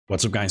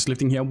What's up guys,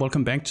 Lifting here.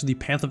 Welcome back to the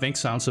Path of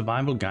Exile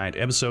Survival Guide,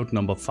 episode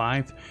number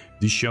 5.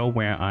 The show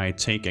where I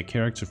take a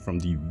character from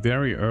the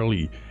very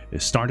early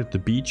start at the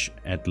beach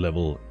at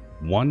level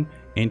 1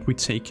 and we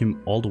take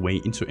him all the way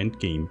into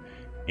endgame.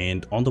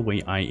 And on the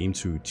way I aim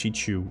to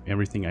teach you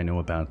everything I know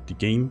about the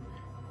game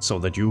so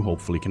that you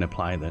hopefully can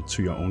apply that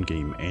to your own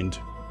game and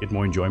get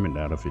more enjoyment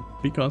out of it,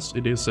 because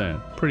it is a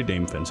pretty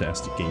damn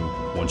fantastic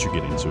game once you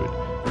get into it.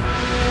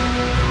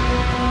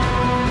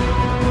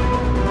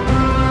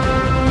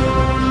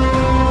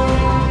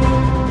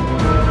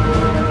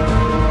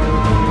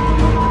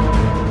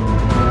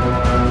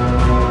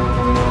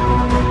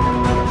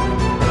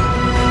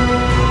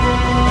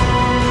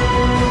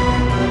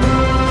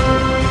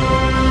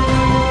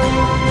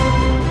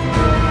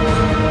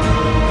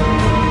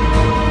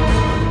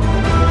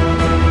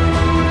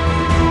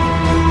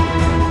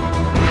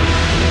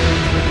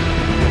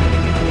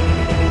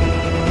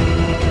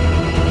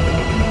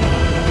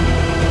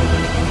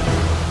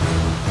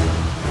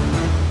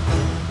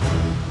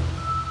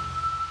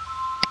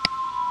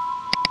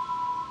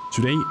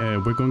 Today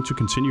we're going to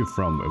continue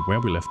from where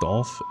we left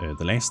off.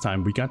 The last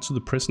time we got to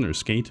the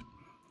Prisoner's Gate,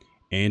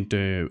 and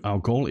our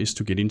goal is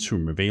to get into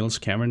Merveil's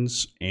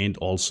Caverns and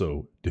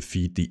also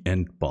defeat the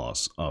end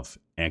boss of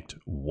Act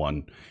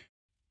 1.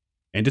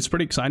 And it's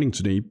pretty exciting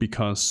today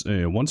because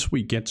once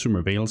we get to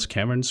Merveil's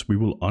Caverns we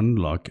will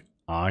unlock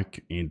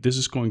Arc, and this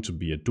is going to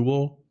be a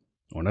dual,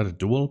 or not a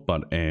dual,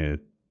 but a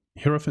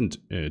Hierophant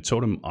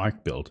Totem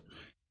Arc build.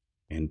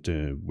 And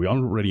we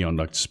already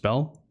unlocked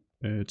Spell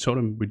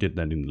Totem, we did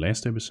that in the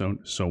last episode.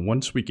 So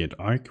once we get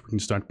Arc, we can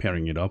start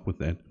pairing it up with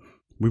that.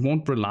 We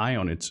won't rely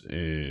on it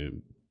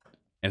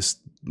as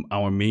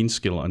our main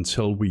skill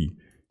until we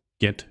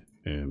get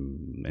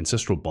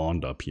Ancestral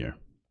Bond up here,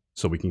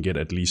 so we can get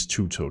at least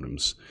 2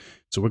 totems.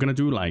 So we're gonna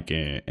do like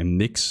a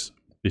mix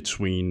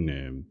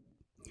between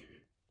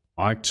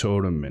Arc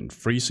Totem and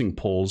Freezing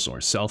Pulse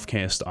or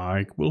Self-Cast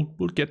Arc. We'll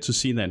get to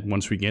see that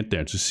once we get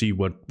there, to see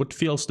what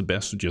feels the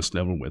best to just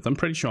level with. I'm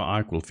pretty sure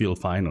Arc will feel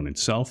fine on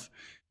itself.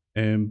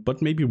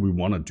 But maybe we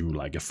want to do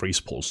like a Freeze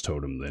Pulse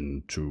Totem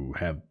then to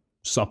have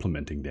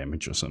supplementing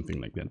damage or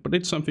something like that. But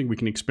it's something we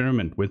can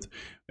experiment with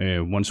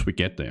once we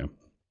get there.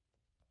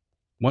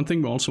 One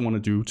thing we also want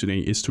to do today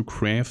is to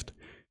craft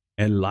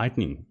a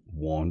lightning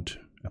wand,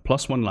 a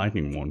 +1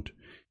 lightning wand,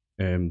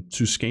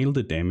 to scale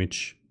the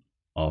damage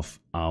of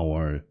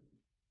our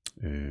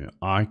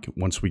Arc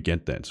once we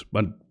get that.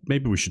 But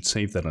maybe we should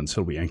save that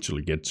until we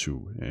actually get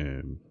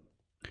to,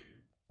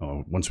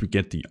 or once we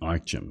get the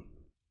Arc Gem.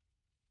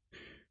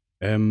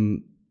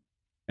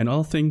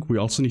 Another thing we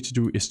also need to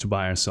do is to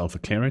buy ourselves a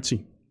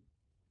Clarity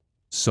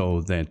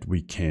so that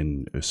we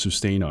can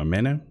sustain our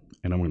mana.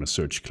 And I'm going to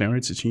search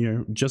Clarity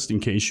here just in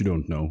case you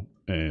don't know.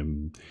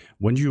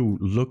 When you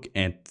look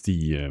at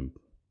the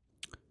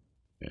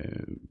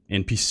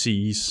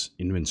NPC's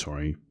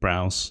inventory,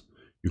 browse,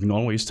 you can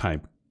always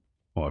type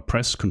or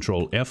press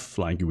Ctrl F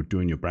like you would do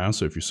in your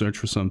browser if you search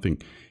for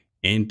something,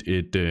 and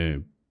it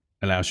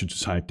allows you to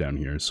type down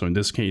here. So in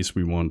this case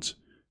we want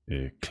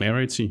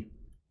Clarity.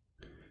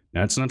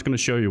 Now it's not going to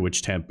show you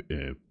which tab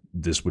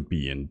this would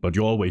be in, but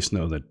you always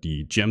know that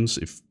the gems,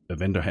 if a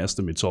vendor has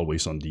them, it's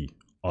always on the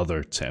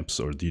other tabs,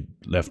 or the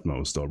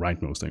leftmost or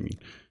rightmost, I mean.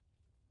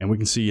 And we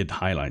can see it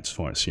highlights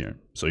for us here.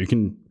 So you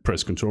can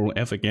press Ctrl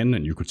F again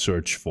and you could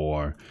search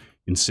for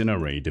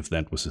Incinerate if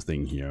that was a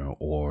thing here,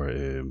 or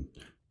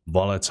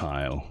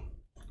Volatile.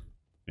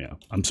 Yeah,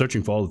 I'm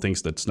searching for all the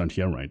things that's not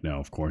here right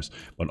now, of course,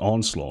 but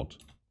Onslaught.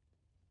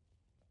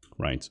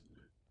 Right.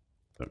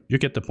 You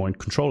get the point.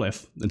 Control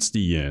F, that's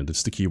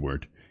the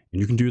keyword. And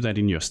you can do that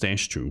in your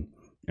stash too.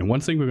 And one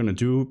thing we're going to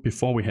do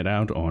before we head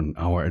out on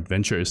our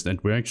adventure is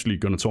that we're actually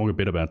going to talk a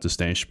bit about the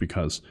stash,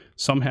 because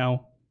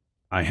somehow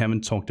I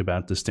haven't talked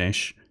about the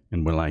stash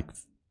and we're like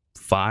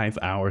 5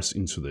 hours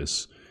into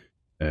this.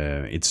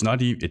 It's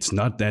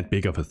not that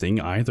big of a thing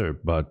either,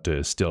 but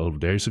still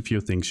there's a few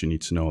things you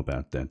need to know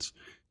about that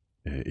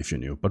if you're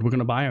new. But we're going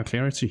to buy our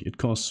Clarity. It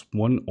costs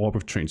 1 Orb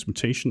of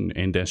Transmutation,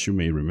 and as you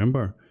may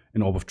remember,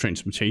 an Orb of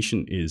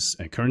Transmutation is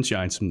a currency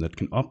item that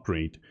can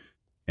upgrade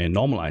a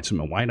normal item,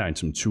 a white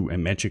item, to a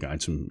magic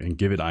item and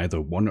give it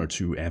either 1 or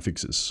 2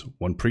 affixes,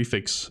 1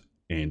 prefix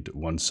and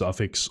 1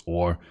 suffix,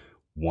 or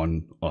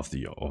one or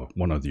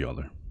the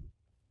other.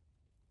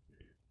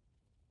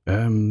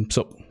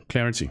 So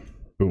Clarity,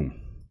 boom.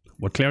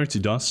 What Clarity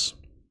does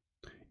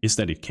is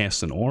that it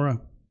casts an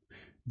aura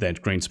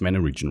that grants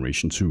mana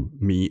regeneration to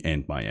me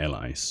and my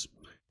allies.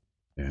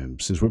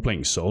 Since we're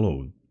playing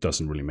solo,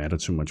 doesn't really matter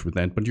too much with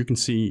that, but you can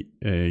see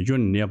your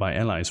nearby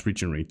allies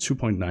regenerate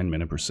 2.9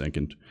 mana per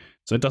second.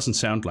 So it doesn't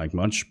sound like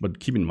much, but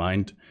keep in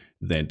mind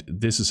that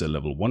this is a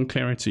level 1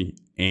 Clarity,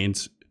 and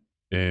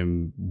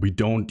we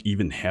don't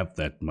even have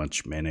that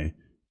much mana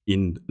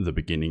in the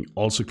beginning.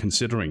 Also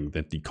considering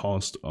that the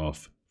cost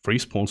of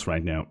Freeze Pulse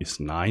right now is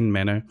 9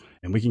 mana,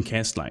 and we can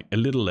cast like a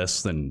little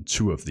less than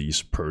 2 of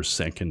these per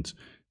second.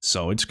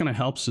 So it's going to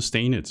help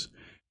sustain it.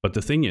 But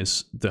the thing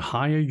is, the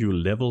higher you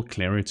level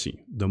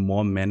Clarity, the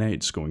more mana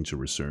it's going to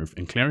reserve.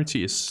 And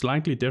Clarity is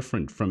slightly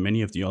different from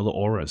many of the other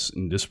auras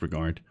in this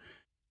regard.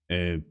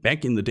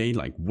 back in the day,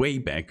 like way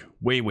back,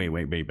 way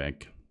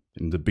back,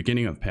 in the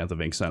beginning of Path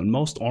of Exile,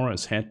 most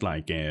auras had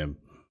like a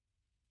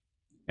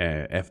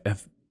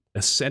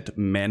set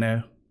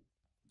mana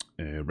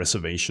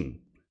reservation,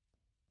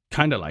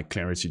 kind of like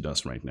Clarity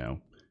does right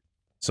now.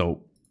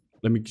 So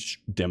let me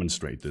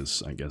demonstrate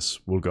this, I guess.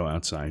 We'll go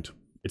outside.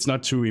 It's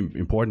not too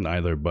important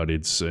either, but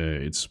it's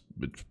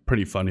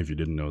pretty fun if you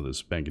didn't know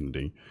this back in the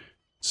day.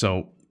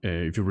 So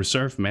if you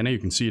reserve mana, you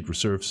can see it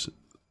reserves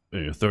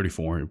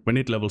 34. When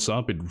it levels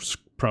up, it's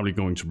probably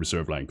going to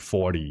reserve like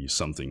 40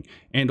 something,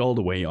 and all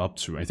the way up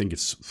to, I think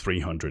it's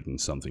 300 and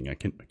something. I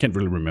can't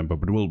really remember,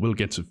 but we'll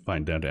get to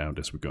find that out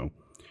as we go.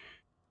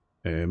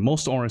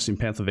 Most auras in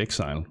Path of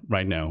Exile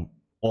right now,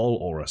 all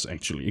auras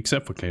actually,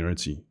 except for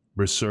Clarity,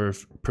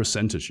 reserve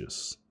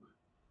percentages.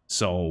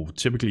 So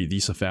typically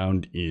these are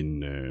found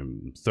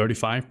in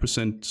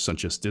 35%,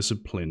 such as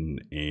Discipline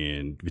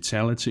and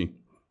Vitality.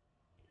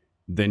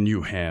 Then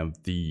you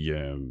have the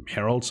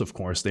Heralds, of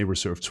course, they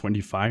reserve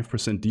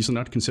 25%. These are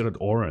not considered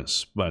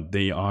auras, but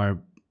they are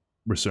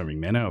reserving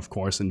mana, of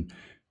course, and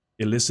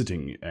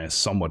eliciting a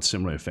somewhat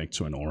similar effect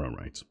to an aura,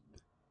 right?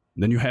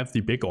 Then you have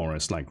the big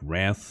auras like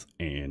Wrath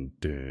and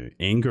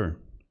Anger.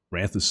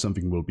 Wrath is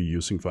something we'll be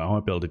using for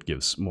our build. It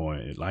gives more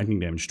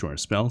lightning damage to our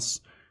spells,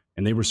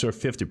 and they reserve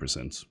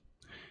 50%.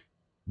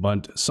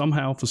 But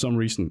somehow, for some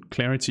reason,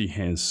 Clarity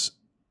has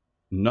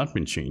not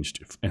been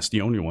changed as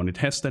the only one. It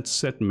has that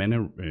set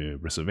mana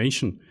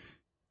reservation,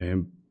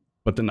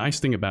 but the nice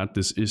thing about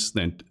this is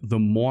that the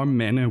more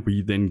mana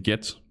we then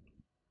get,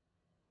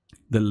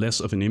 the less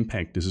of an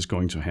impact this is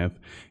going to have.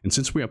 And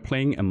since we are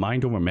playing a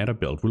mind over matter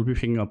build, we'll be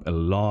picking up a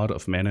lot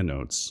of mana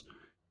nodes.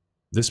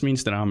 This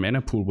means that our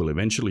mana pool will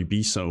eventually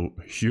be so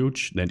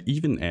huge that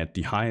even at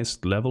the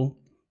highest level,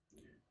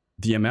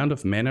 the amount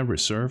of mana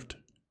reserved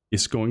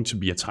is going to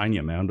be a tiny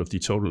amount of the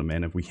total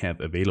mana we have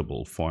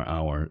available for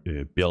our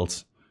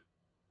build.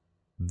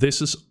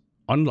 This is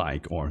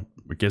unlike, or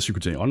I guess you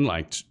could say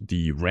unlike,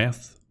 the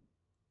Wrath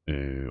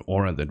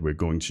aura that we're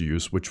going to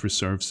use, which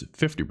reserves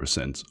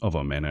 50% of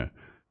our mana.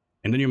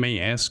 And then you may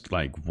ask,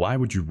 like, why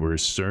would you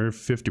reserve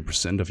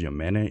 50% of your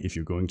mana if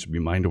you're going to be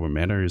mind over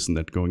matter? Isn't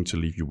that going to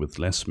leave you with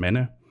less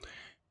mana?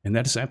 And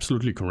that is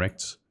absolutely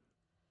correct.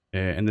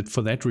 And that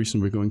for that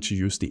reason, we're going to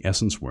use the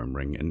Essence Worm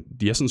Ring. And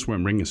the Essence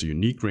Worm Ring is a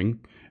unique ring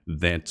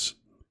that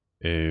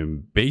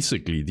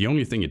basically the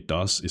only thing it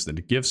does is that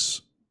it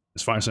gives,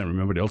 as far as I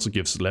remember, it also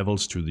gives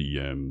levels to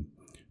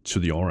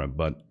the aura.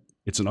 But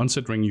it's an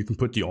unset ring. You can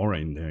put the aura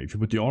in there. If you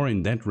put the aura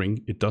in that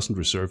ring, it doesn't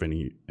reserve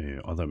any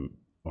other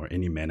or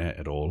any mana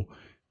at all.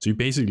 So you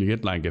basically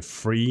get like a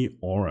free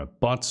aura,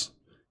 but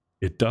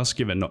it does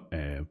give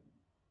an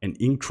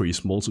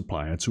increased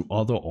multiplier to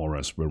other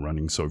auras we're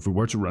running. So if we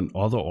were to run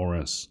other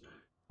auras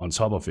on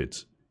top of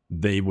it,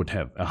 they would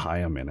have a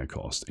higher mana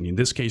cost. And in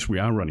this case, we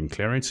are running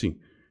Clarity,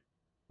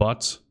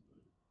 but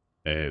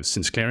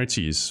since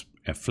Clarity is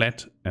a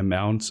flat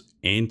amount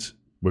and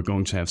we're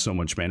going to have so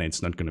much mana,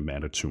 it's not going to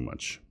matter too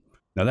much.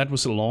 Now that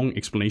was a long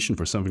explanation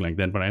for something like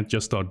that, but I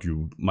just thought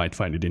you might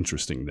find it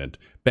interesting that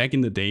back in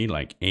the day,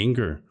 like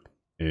Anger,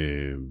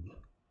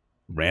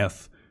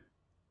 Wrath,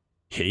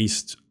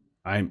 Haste,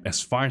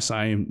 as far as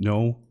I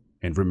know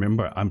and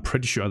remember, I'm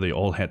pretty sure they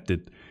all had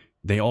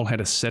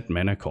a set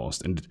mana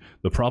cost. And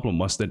the problem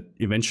was that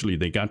eventually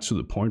they got to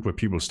the point where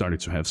people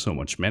started to have so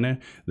much mana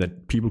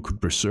that people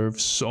could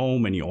preserve so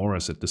many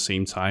auras at the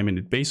same time, and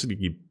it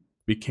basically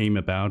became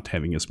about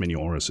having as many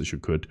auras as you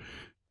could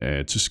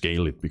to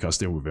scale it, because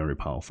they were very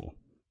powerful.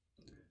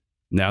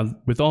 Now,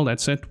 with all that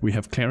said, we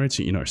have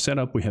Clarity in our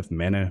setup. We have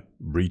Mana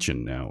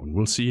Regen now, and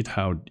we'll see it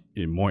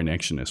more in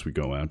action as we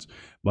go out.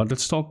 But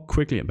let's talk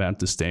quickly about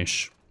the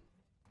stash.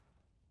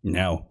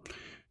 Now,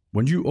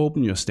 when you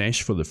open your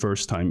stash for the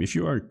first time, if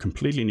you are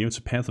completely new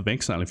to Path of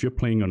Exile, if you're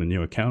playing on a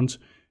new account,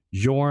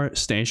 your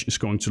stash is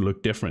going to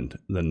look different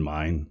than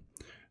mine.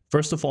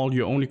 First of all,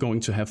 you're only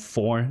going to have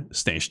 4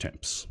 stash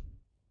tabs.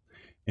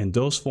 And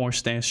those 4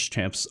 stash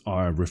tabs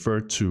are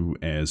referred to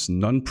as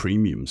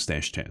non-premium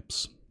stash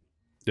tabs.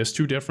 There's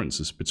 2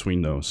 differences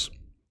between those.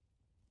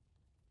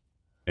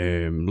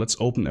 Let's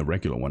open a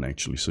regular one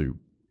actually. So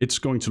it's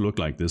going to look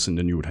like this, and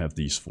then you would have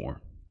these 4.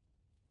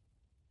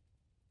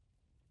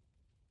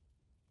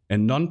 A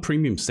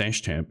non-premium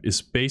stash tab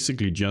is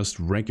basically just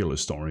regular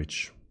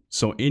storage.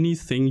 So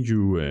anything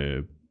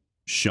you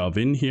shove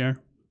in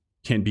here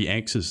can be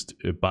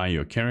accessed by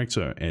your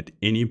character at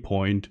any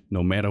point,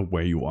 no matter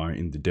where you are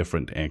in the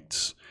different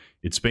acts.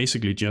 It's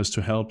basically just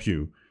to help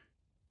you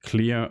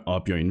clear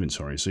up your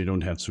inventory so you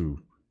don't have to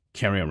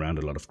carry around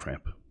a lot of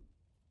crap.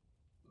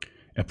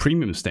 A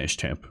premium stash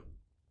tab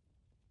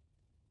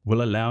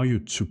will allow you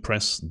to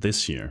press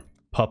this here,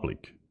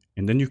 public,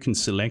 and then you can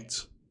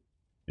select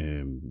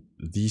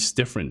these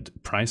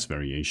different price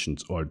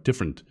variations or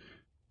different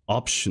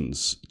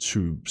options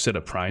to set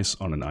a price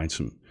on an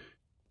item.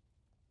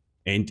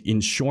 And in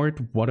short,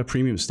 what a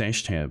premium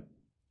stash tab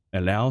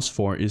allows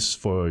for is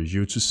for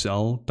you to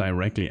sell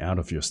directly out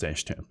of your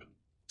stash tab.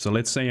 So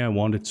let's say I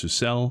wanted to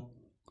sell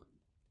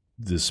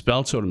the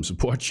Spell Totem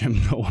Support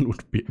Gem. No one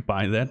would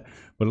buy that.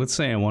 But let's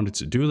say I wanted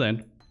to do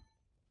that.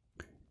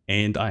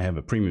 and I have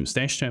a premium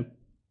stash tab,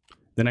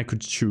 then I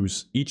could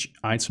choose each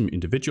item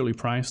individually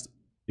priced.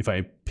 If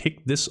I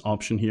pick this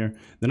option here,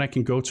 then I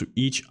can go to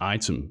each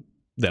item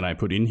that I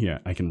put in here.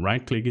 I can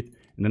right click it,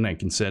 and then I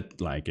can set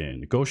like a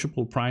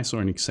negotiable price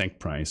or an exact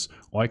price,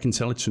 or I can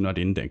tell it to not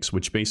index,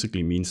 which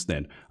basically means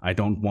that I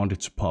don't want it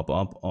to pop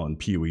up on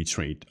PoE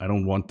trade. I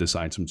don't want this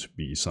item to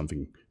be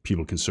something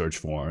people can search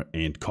for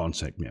and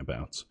contact me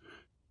about.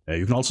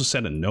 You can also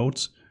set a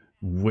note,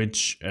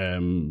 which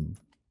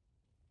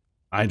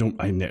I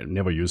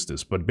never use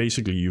this, but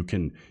basically you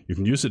can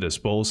use it as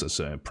both as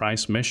a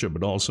price measure,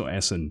 but also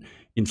as an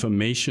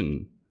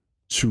information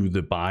to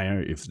the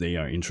buyer if they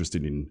are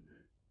interested in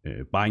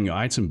buying your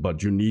item,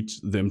 but you need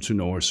them to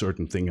know a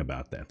certain thing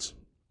about that.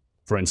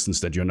 For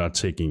instance, that you're not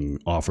taking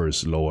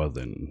offers lower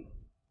than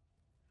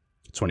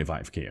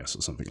 25k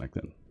or something like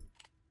that.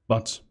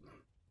 But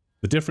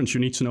the difference, you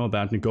need to know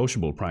about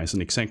negotiable price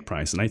and exact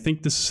price. And I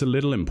think this is a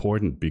little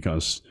important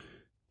because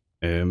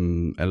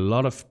a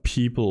lot of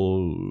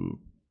people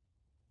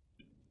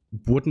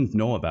wouldn't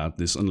know about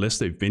this unless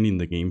they've been in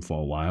the game for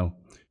a while.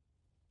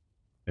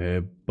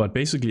 But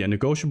basically a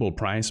negotiable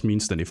price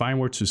means that if I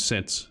were to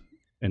set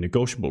a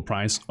negotiable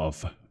price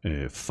of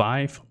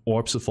 5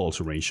 orbs of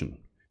alteration,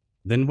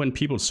 then when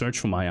people search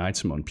for my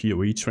item on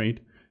PoE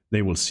trade,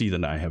 they will see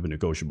that I have a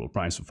negotiable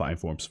price of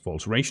 5 orbs of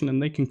alteration,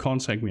 and they can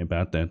contact me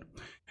about that.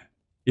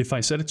 If I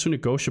set it to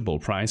negotiable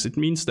price, it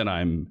means that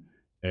I'm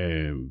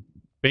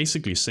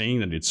basically saying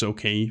that it's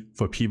okay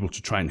for people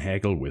to try and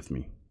haggle with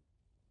me.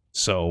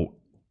 So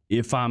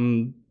if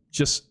I'm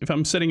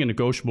setting a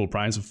negotiable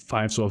price of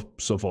 5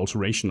 orbs of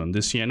alteration on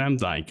this here, and I'm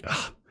like,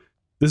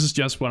 this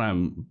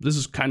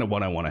is kind of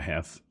what I want to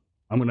have.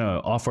 I'm gonna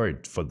offer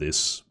it for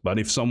this, but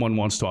if someone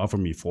wants to offer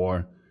me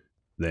 4,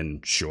 then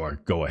sure,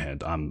 go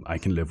ahead. I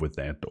can live with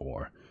that,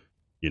 or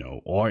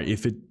or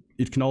if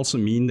it can also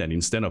mean that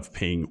instead of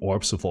paying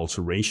orbs of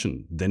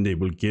alteration, then they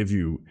will give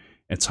you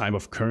a type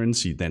of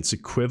currency that's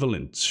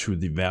equivalent to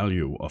the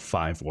value of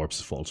 5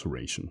 orbs of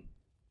alteration.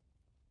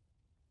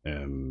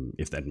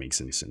 If that makes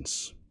any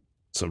sense.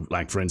 So,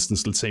 like for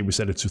instance, let's say we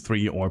set it to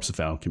 3 orbs of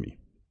alchemy.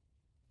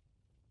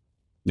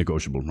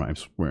 Negotiable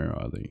price, where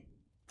are they?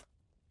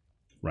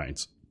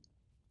 Right.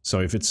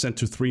 So if it's set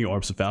to 3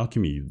 orbs of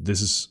alchemy,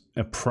 this is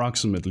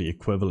approximately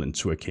equivalent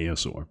to a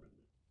chaos orb.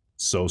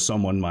 So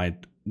someone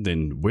might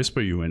then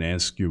whisper you and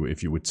ask you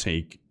if you would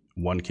take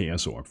 1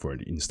 chaos orb for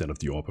it instead of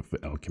the orb of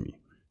alchemy.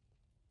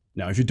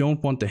 Now, if you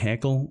don't want the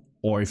haggle,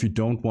 or if you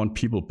don't want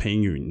people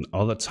paying you in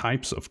other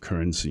types of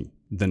currency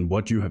than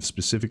what you have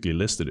specifically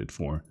listed it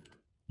for,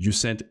 you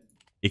set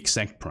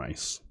exact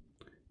price.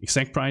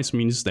 Exact price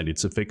means that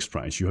it's a fixed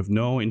price. You have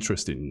no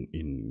interest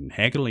in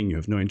haggling, you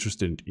have no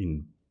interest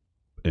in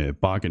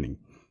bargaining.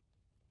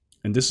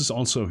 And this is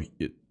also,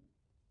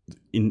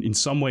 in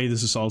some way,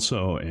 this is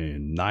also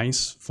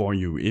nice for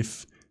you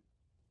if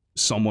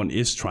someone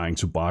is trying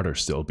to barter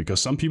still, because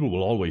some people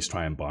will always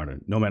try and barter,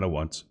 no matter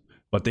what.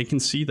 But they can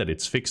see that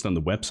it's fixed on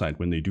the website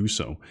when they do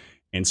so.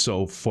 And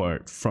so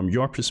from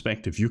your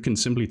perspective, you can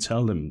simply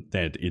tell them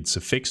that it's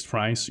a fixed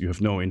price, you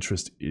have no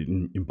interest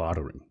in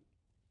bartering.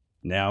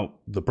 Now,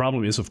 the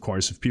problem is, of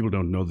course, if people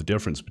don't know the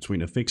difference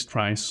between a fixed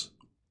price,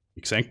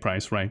 exact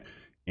price, right,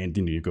 and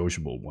the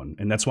negotiable one.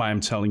 And that's why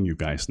I'm telling you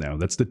guys now.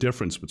 That's the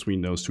difference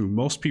between those two.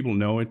 Most people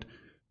know it,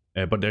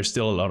 but there's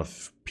still a lot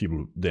of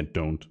people that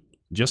don't.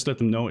 Just let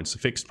them know it's a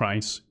fixed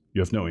price.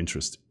 You have no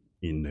interest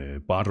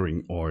in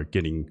bartering or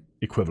getting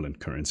equivalent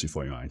currency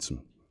for your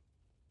item.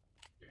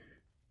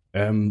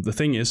 The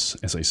thing is,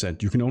 as I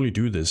said, you can only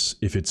do this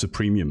if it's a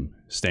premium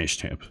stash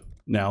tab.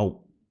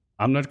 Now,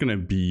 I'm not going to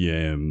be...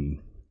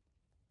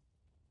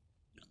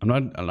 I'm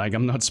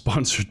not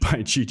sponsored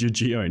by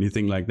GGG or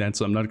anything like that,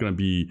 so I'm not going to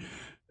be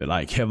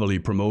like heavily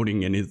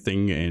promoting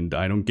anything, and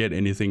I don't get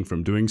anything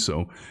from doing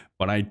so.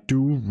 But I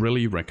do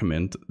really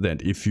recommend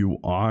that if you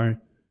are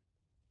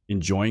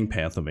enjoying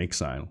Path of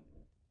Exile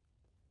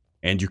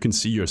and you can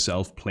see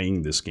yourself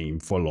playing this game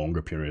for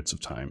longer periods of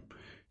time,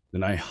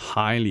 then I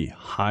highly,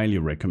 highly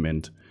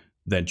recommend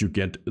that you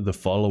get the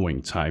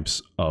following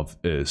types of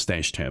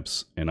stash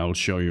tabs, and I'll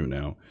show you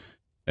now.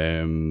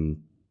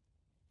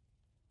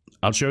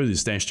 I'll show you the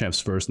stash tabs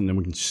first, and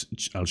then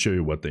I'll show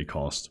you what they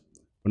cost.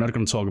 We're not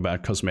going to talk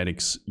about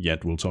cosmetics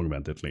yet, we'll talk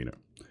about that later.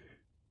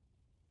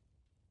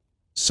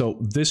 So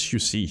this you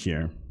see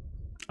here,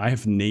 I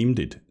have named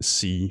it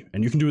C,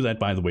 and you can do that,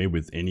 by the way,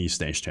 with any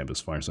stash tab as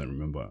far as I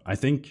remember. I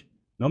think,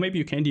 no, maybe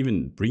you can't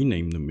even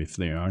rename them if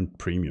they aren't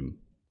premium.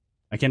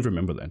 I can't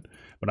remember that.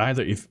 But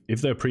either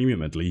if they're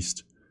premium at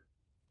least,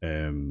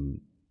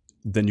 then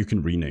you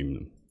can rename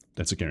them.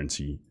 That's a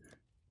guarantee.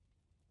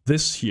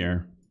 This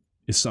here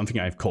is something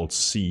I've called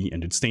C,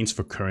 and it stands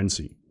for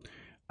currency.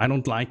 I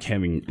don't like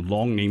having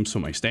long names for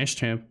my stash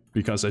tab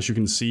because, as you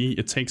can see,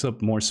 it takes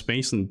up more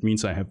space, and it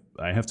means I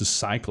have to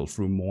cycle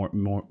through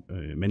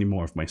many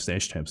more of my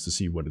stash tabs to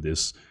see what it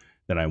is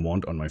that I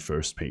want on my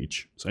first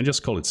page. So I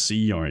just call it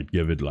C, or I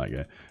give it like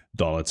a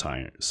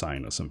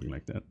 $sign or something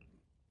like that.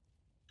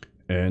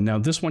 Now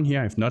this one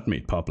here I've not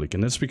made public,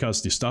 and that's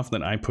because the stuff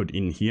that I put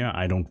in here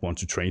I don't want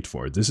to trade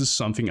for. This is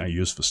something I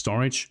use for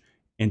storage,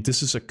 and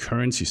this is a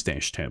currency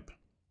stash tab.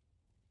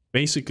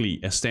 Basically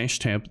a stash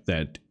tab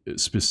that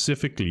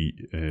specifically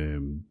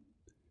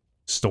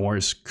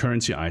stores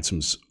currency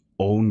items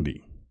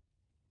only.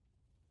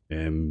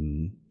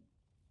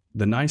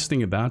 The nice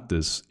thing about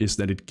this is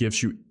that it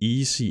gives you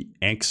easy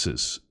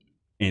access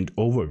and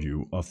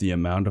overview of the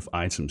amount of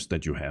items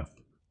that you have.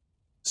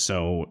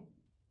 So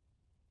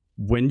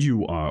when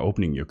you are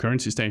opening your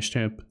currency stash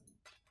tab,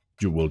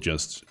 you will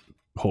just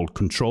hold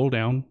control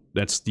down.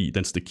 That's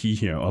the key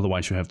here.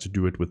 Otherwise you have to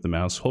do it with the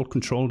mouse. Hold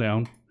control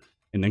down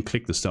and then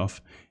click the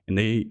stuff, and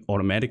they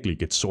automatically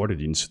get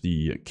sorted into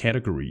the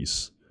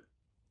categories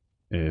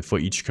for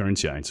each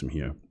currency item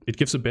here. It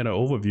gives a better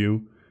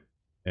overview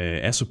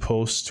as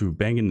opposed to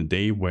back in the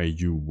day where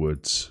you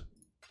would,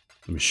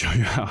 let me show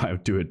you how I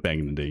would do it back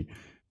in the day.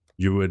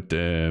 You would,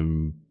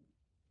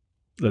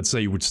 let's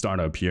say you would start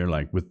up here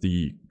like with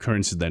the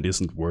currency that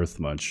isn't worth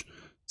much.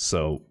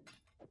 So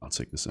I'll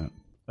take this out.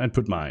 I'd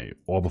put my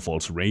Orb of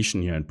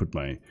Alteration here, I'd put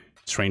my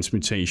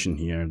Transmutation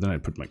here, then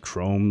I'd put my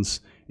Chromes,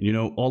 and you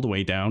know, all the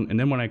way down. And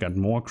then when I got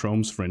more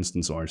Chromes, for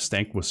instance, or a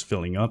stack was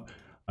filling up,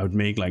 I would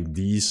make like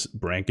these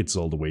brackets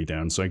all the way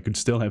down, so I could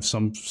still have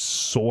some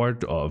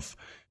sort of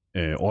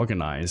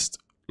organized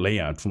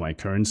layout for my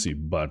currency.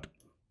 But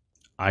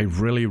I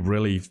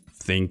really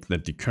think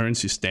that the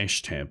currency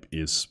stash tab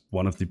is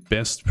one of the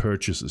best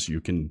purchases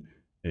you can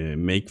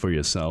make for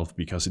yourself,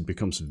 because it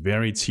becomes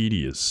very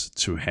tedious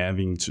to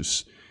having to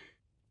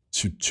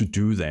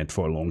do that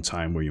for a long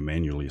time where you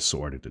manually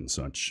sort it and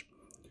such.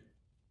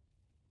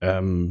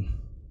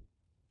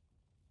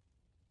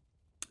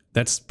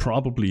 That's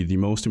probably the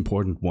most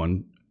important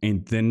one.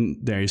 And then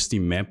there is the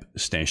map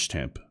stash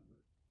tab.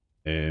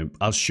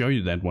 I'll show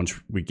you that once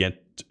we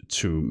get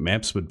to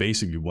maps, but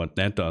basically what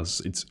that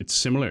does, it's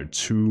similar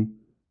to,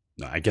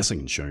 I guess I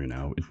can show you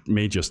now. It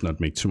may just not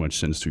make too much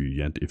sense to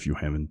you yet if you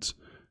haven't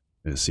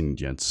seen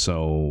it yet.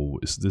 So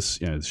is this,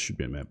 yeah, this should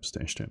be a map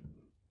stash tab.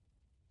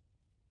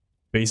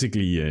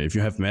 Basically, if you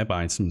have map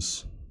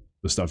items,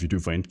 the stuff you do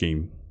for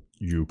endgame,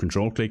 you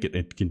control click it,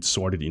 it can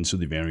sort it into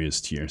the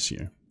various tiers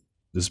here.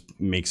 This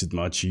makes it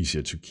much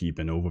easier to keep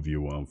an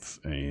overview of,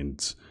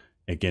 and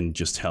again,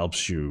 just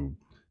helps you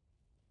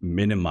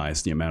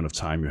minimize the amount of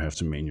time you have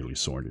to manually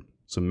sort it.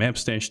 So map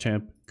stash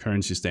tab,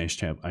 currency stash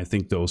tab, I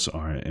think those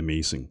are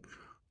amazing.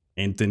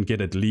 And then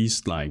get at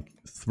least like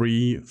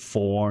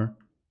 3-4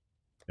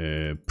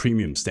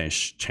 premium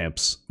stash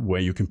tabs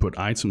where you can put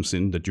items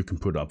in that you can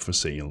put up for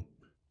sale.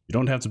 You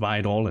don't have to buy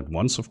it all at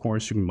once, of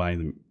course, you can buy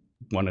them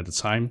one at a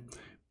time,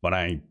 but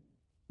I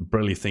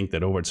really think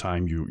that over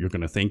time you're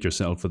going to thank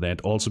yourself for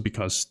that. Also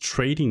because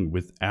trading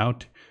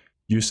without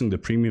using the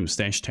premium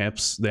stash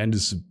tabs,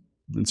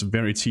 it's a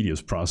very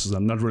tedious process.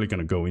 I'm not really going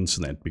to go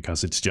into that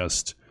because it's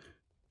just,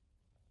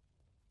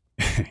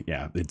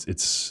 yeah,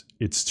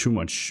 it's too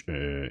much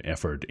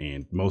effort,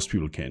 and most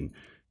people can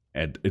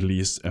at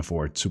least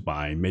afford to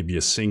buy maybe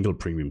a single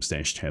premium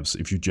stash tabs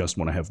if you just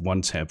want to have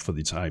one tab for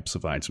the types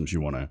of items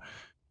you want to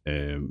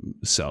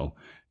sell.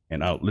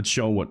 And let me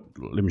show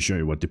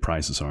you what the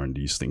prices are on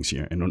these things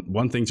here. And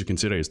one thing to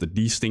consider is that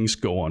these things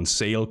go on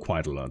sale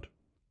quite a lot,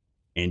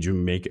 and you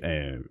make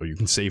or you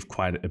can save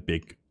quite a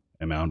big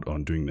amount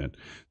on doing that.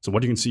 So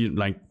what you can see,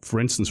 like for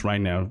instance,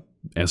 right now,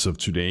 as of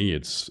today,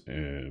 it's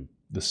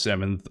the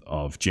 7th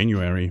of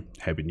January.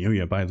 Happy New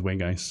Year, by the way,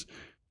 guys.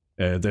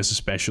 There's a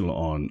special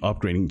on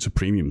upgrading to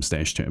premium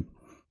stash tab.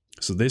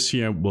 So this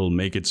here will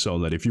make it so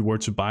that if you were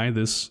to buy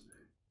this,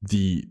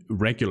 the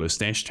regular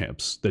stash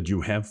tabs that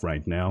you have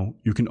right now,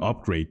 you can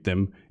upgrade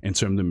them and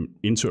turn them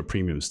into a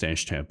premium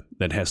stash tab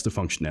that has the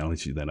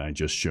functionality that I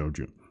just showed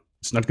you.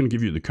 It's not going to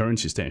give you the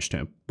currency stash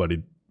tab, but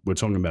we're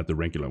talking about the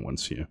regular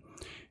ones here.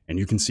 And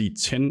you can see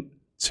 10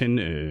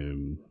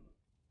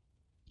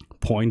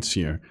 points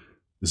here.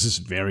 This is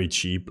very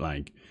cheap,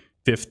 like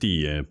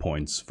 50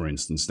 points, for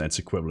instance, that's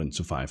equivalent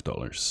to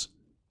 $5.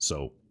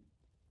 So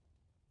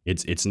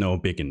it's no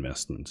big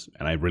investment,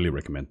 and I really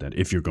recommend that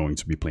if you're going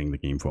to be playing the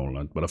game for a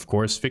lot. But of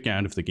course, figure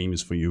out if the game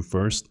is for you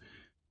first,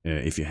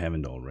 if you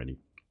haven't already.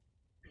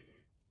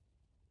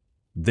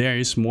 There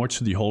is more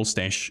to the whole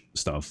stash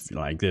stuff,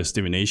 like there's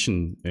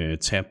divination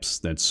tabs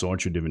that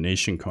sort your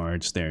divination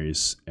cards. There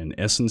is an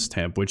essence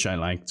tab, which I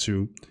like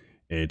too.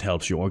 It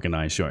helps you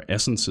organize your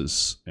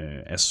essences,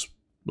 as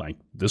like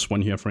this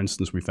one here, for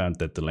instance, we found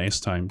that the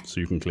last time. So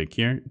you can click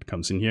here, it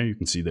comes in here, you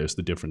can see there's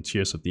the different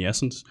tiers of the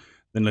essence.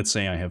 Then let's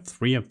say I have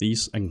 3 of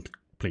these, I can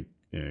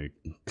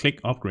click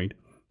upgrade,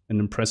 and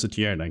then press it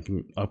here, and I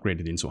can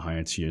upgrade it into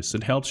higher tiers.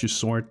 It helps you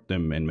sort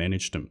them and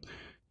manage them.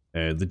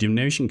 The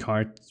divination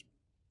card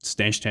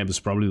stash tab is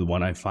probably the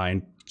one I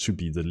find to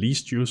be the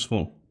least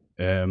useful.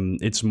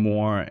 It's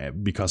more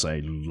because I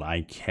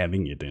like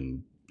having it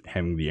and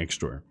having the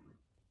extra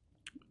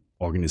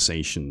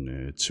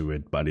organization to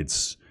it, but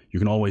you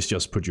can always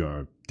just put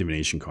your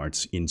divination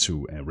cards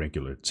into a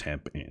regular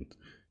tab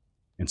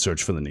and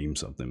search for the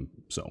names of them.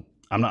 So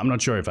I'm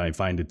not sure if I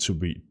find it to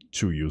be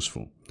too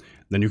useful.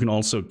 Then you can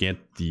also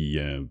get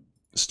the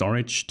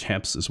storage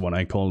tabs is what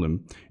I call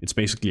them. It's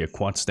basically a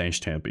quad stash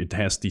tab. It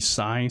has the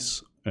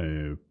size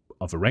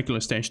of a regular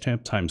stash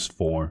tab times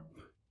 4.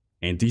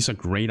 And these are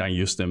great. I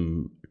use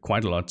them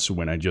quite a lot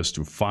when I just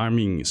do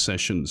farming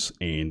sessions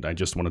and I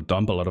just want to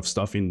dump a lot of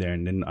stuff in there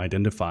and then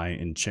identify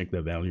and check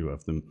the value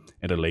of them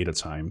at a later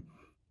time.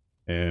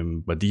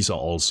 But these are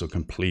also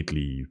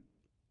completely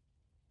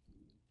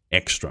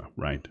extra,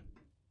 right?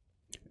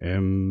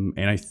 And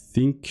I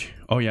think,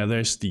 oh yeah,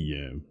 there's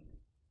the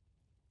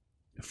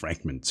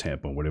fragment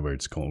tab or whatever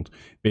it's called.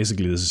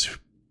 Basically, this is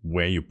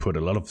where you put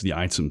a lot of the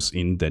items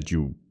in that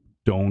you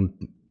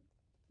don't,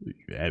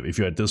 if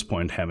you at this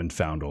point haven't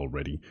found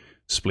already.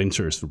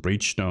 Splinters for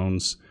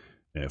breachstones,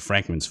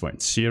 fragments for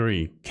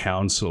Atziri,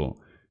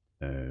 Council,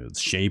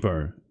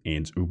 Shaper,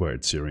 and Uber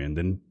Atziri. And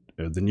then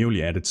the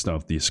newly added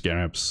stuff, the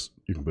scarabs,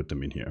 you can put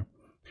them in here.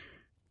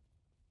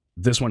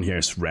 This one here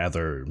is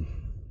rather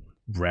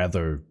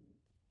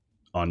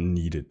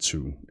unneeded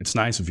too. It's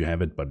nice if you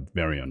have it, but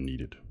very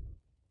unneeded.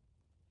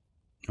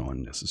 Or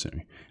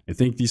unnecessary. I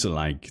think these are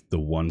like the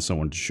ones I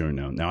want to show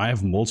now. Now I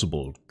have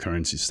multiple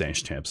currency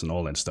stash tabs and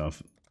all that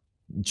stuff.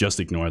 Just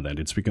ignore that.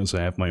 It's because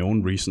I have my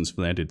own reasons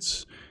for that.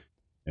 It's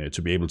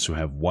to be able to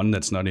have one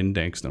that's not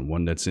indexed and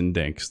one that's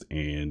indexed,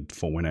 and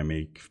for when I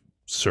make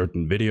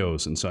certain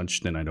videos and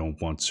such, then I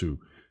want to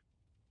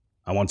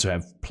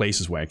have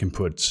places where I can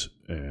put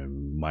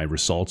my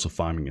results of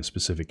farming a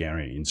specific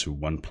area into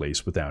one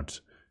place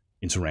without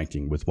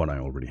interacting with what I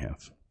already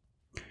have.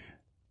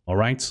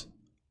 Alright,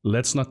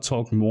 let's not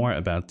talk more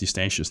about the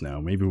stashes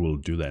now. Maybe we'll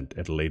do that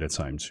at a later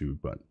time too,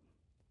 but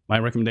my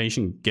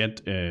recommendation,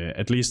 get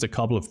at least a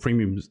couple of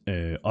premium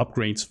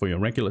upgrades for your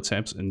regular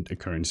tabs and a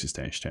currency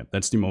stash tab.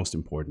 That's the most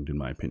important in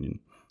my opinion.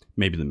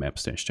 Maybe the map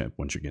stash tab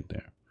once you get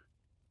there.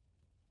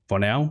 For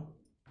now,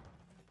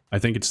 I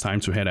think it's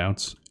time to head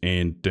out,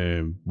 and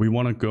we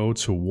want to go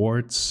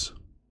towards...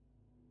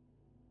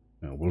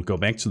 we'll go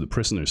back to the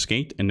Prisoner's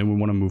Gate, and then we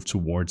want to move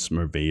towards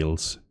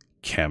Merveil's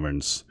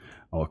Caverns.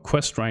 Our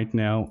quest right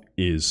now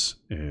is,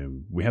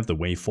 we have the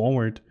way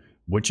forward,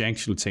 which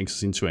actually takes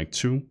us into Act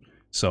 2.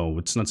 So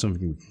it's not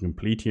something we can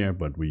complete here,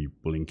 but we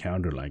will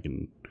encounter like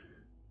an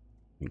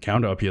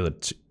encounter up here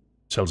that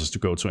tells us to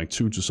go to Act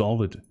 2 to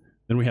solve it.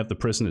 Then we have the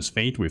Prisoner's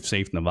Fate. We've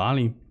saved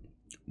Merveil.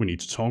 We need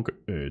to talk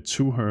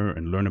to her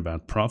and learn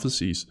about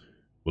prophecies.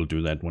 We'll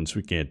do that once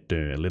we get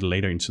a little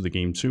later into the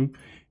game too.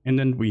 And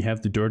then we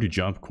have the Dirty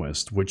Job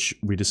quest, which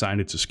we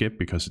decided to skip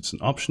because it's an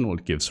optional.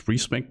 It gives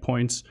respect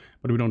points,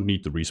 but we don't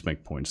need the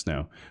respect points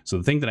now. So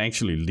the thing that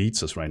actually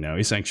leads us right now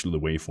is actually the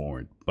way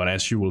forward. But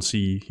as you will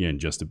see here in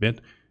just a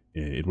bit,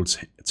 it will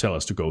tell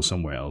us to go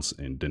somewhere else,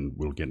 and then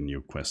we'll get a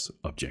new quest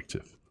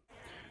objective.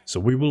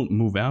 So we will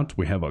move out.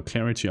 We have our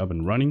clarity up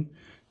and running,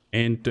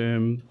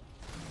 and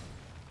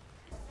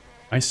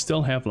I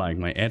still have like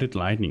my added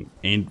lightning.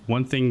 And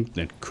one thing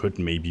that could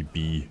maybe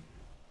be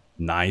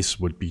nice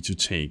would be to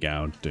take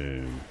out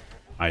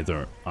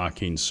either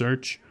Arcane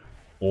Search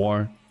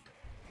or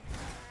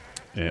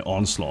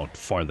Onslaught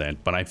for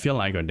that, but I feel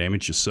like our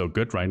damage is so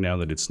good right now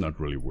that it's not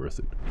really worth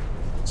it.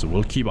 So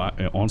we'll keep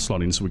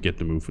Onslaught in so we get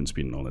the movement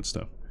speed and all that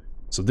stuff.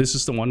 So this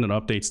is the one that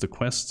updates the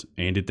quest,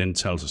 and it then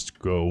tells us to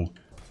go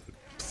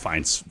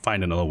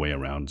find another way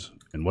around.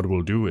 And what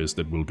we'll do is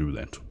that we'll do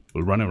that.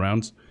 We'll run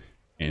around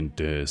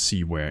and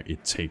see where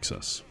it takes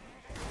us.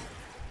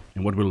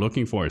 And what we're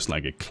looking for is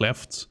like a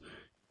cleft.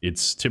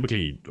 It's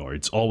typically, or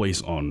it's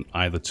always on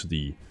either to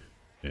the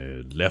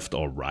left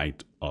or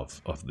right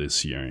of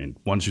this here. And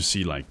once you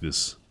see like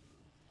this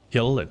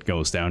hill that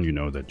goes down, you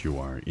know that you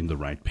are in the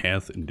right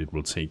path, and it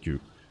will take you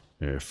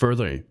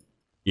further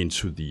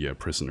into the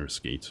Prisoner's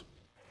Gate.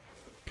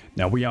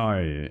 Now we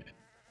are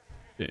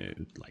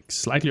like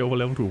slightly over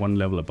leveled, we're one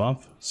level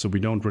above, so we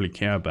don't really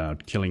care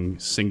about killing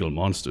single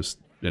monsters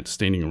that's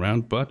standing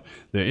around, but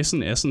there is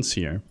an essence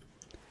here,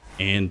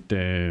 and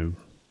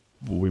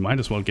we might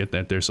as well get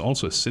that. There's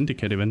also a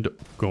syndicate event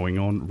going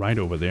on right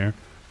over there,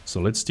 so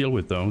let's deal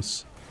with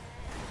those.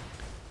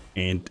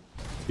 And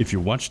if you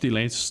watched the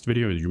latest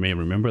video, you may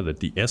remember that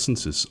the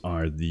essences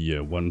are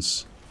the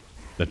ones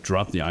that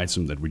drop the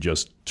item that we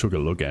just took a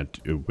look at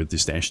with the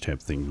stash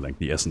tab thing, like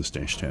the essence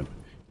stash tab.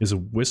 Is a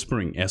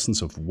Whispering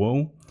Essence of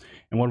Woe,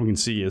 and what we can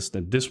see is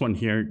that this one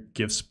here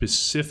gives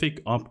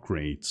specific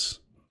upgrades,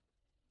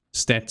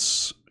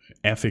 stats,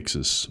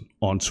 affixes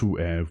onto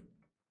a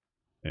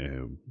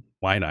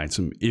white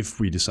item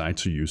if we decide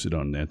to use it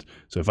on that.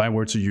 So if I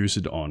were to use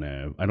it on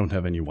I don't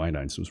have any white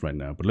items right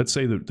now, but let's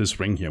say that this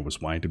ring here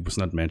was white, it was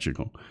not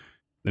magical.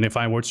 Then if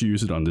I were to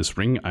use it on this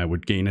ring, I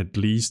would gain at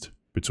least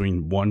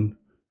between 1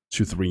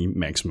 to 3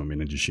 maximum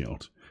energy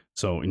shield.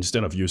 So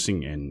instead of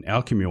using an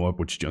alchemy orb,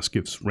 which just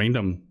gives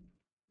random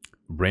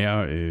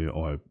rare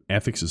or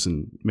affixes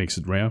and makes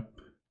it rare,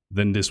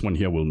 then this one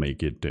here will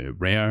make it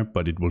rare,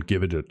 but it will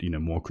give it in a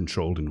more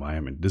controlled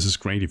environment. This is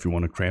great if you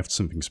want to craft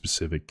something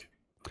specific.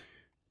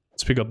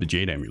 Let's pick up the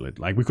Jade Amulet.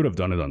 Like we could have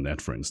done it on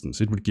that, for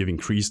instance. It would give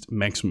increased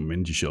maximum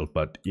energy shield,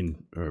 but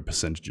in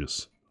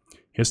percentages.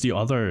 Here's the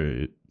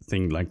other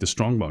thing, like the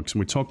strongbox. And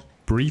we talked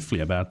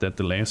briefly about that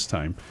the last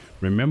time.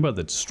 Remember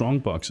that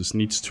strongboxes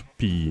needs to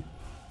be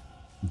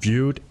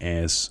viewed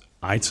as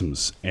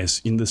items,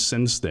 as in the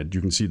sense that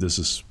you can see this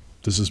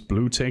is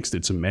blue text.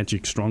 It's a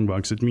magic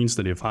strongbox. It means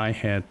that if I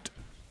had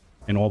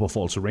an Orb of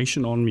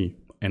Alteration on me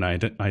and I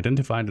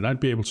identified that, I'd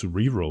be able to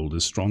reroll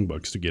this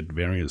strongbox to get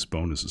various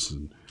bonuses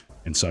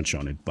and such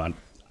on it. But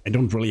I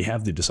don't really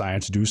have the desire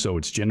to do so.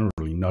 It's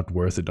generally not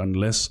worth it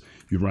unless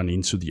you run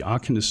into the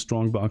Arcanist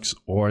strongbox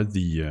or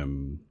the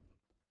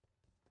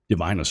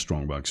Diviner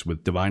strongbox,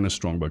 with Diviner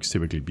strongbox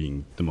typically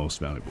being the most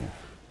valuable.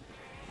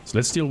 So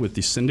let's deal with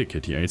the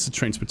syndicate here. It's a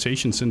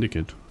transportation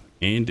syndicate,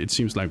 and it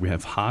seems like we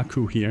have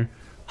Haku here.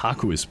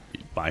 Haku is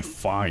by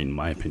far, in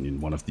my opinion,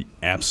 one of the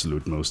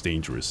absolute most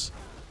dangerous.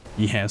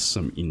 He has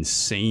some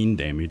insane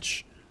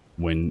damage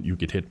when you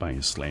get hit by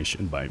his slash,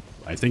 and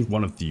I think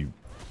one of the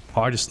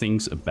hardest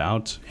things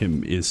about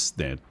him is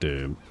that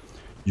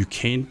you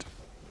can't...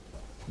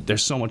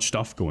 There's so much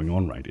stuff going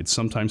on, right? It's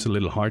sometimes a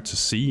little hard to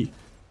see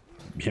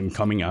him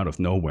coming out of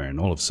nowhere, and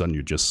all of a sudden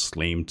you're just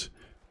slammed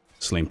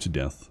to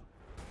death.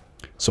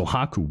 So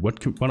Haku,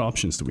 what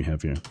options do we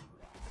have here?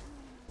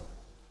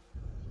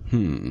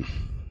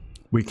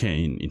 We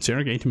can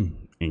interrogate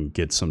him and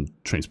get some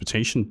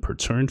transportation per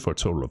turn for a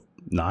total of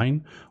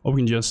 9, or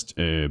we can just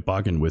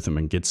bargain with him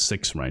and get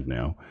 6 right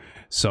now.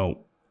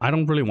 So I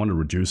don't really want to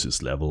reduce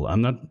his level.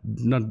 I'm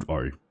not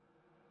or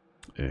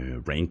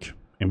rank,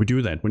 and we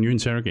do that when you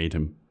interrogate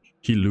him.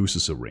 He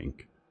loses a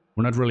rank.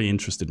 We're not really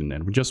interested in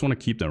that. We just want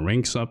to keep the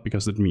ranks up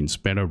because it means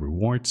better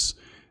rewards,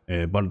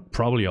 but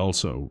probably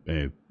also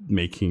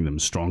making them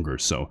stronger.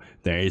 So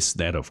there is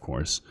that, of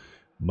course.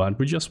 But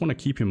we just want to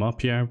keep him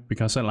up here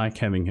because I like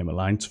having him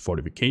aligned to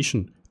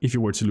fortification. If he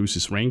were to lose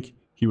his rank,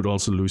 he would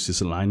also lose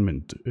his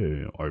alignment,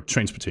 or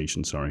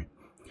transportation, sorry.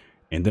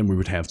 And then we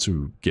would have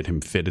to get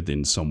him fitted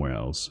in somewhere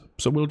else.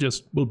 So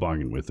we'll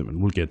bargain with him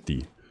and we'll get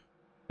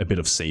a bit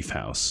of safe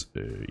house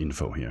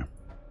info here.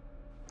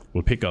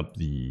 We'll pick up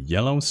the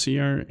yellows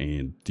here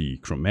and the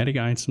chromatic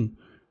item.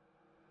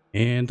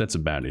 And that's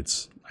about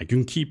it. I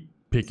can keep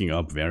picking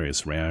up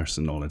various rares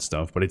and all that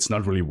stuff, but it's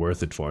not really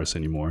worth it for us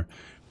anymore.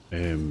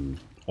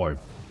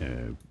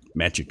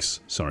 Magics,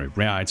 sorry.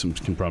 Rare items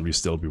can probably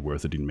still be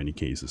worth it in many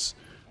cases.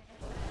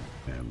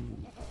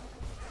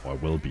 Or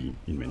will be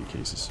in many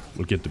cases.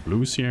 We'll get the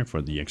blues here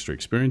for the extra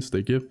experience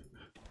they give.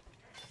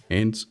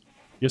 And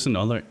here's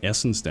another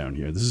essence down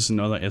here. This is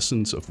another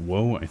essence of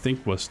woe. I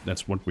think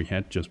that's what we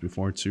had just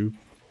before too.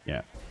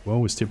 Yeah,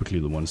 woe is typically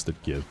the ones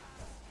that give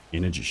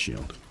energy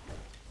shield.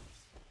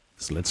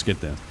 So let's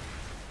get that.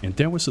 And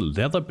there was a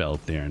leather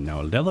belt there.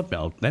 Now a leather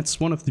belt, that's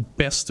one of the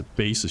best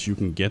bases you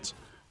can get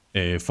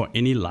for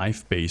any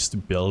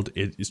life-based build,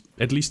 it is,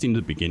 at least in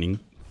the beginning.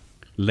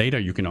 Later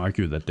you can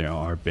argue that there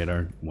are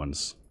better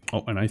ones.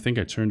 Oh, and I think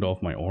I turned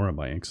off my aura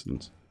by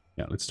accident.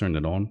 Yeah, let's turn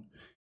that on.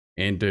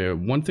 And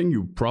one thing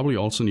you probably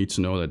also need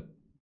to know that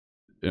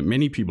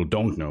many people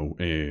don't know,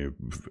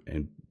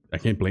 and I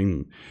can't blame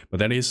them, but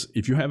that is,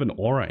 if you have an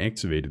aura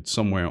activated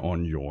somewhere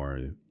on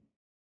your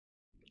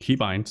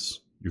keybinds,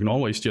 you can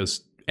always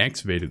just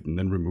activate it and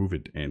then remove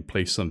it and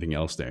place something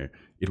else there.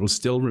 It will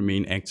still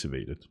remain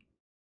activated.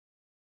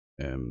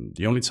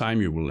 The only time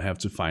you will have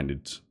to find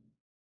it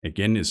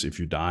again is if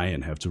you die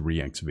and have to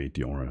reactivate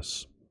the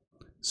auras.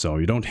 So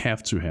you don't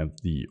have to have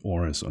the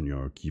auras on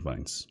your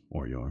keybinds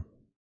or your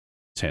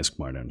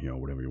taskbar down here, or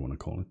whatever you want to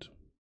call it.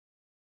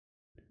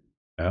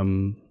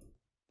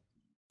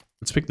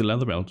 Let's pick the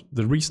leather belt.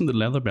 The reason the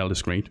leather belt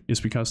is great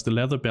is because the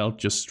leather belt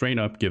just straight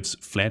up gives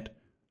flat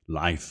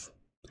life.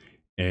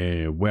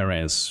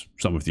 Whereas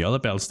some of the other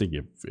belts, they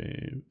give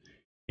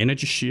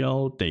energy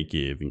shield, they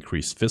give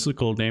increased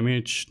physical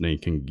damage, they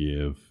can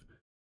give...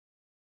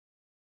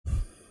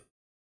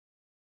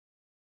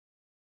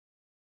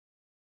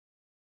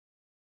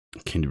 I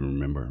can't even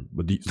remember,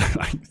 but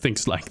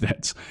things like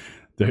that.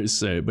 There's,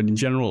 but in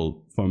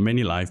general, for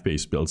many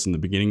life-based builds, in the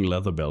beginning,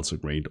 leather belts are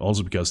great.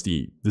 Also because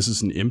this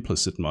is an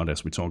implicit mod,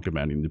 as we talked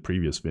about in the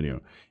previous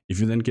video. If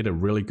you then get a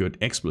really good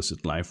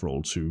explicit life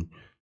roll too,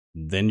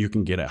 then you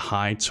can get a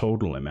high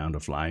total amount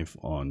of life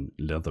on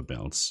leather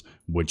belts,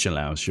 which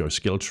allows your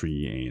skill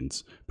tree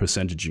and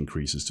percentage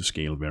increases to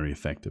scale very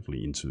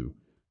effectively into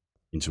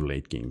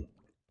late game.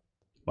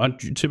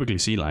 But you typically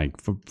see, like,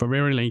 for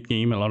very late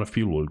game, a lot of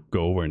people will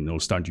go over and they'll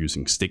start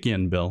using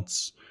Stygian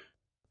belts,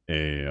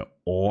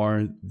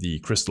 or the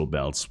crystal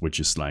belts, which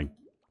is like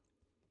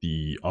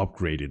the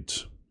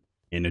upgraded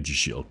energy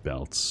shield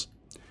belts.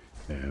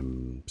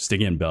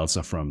 Stygian belts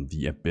are from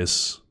the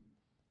Abyss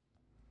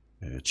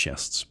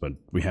chests, but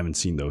we haven't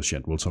seen those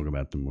yet. We'll talk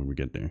about them when we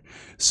get there.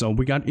 So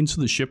we got into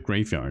the ship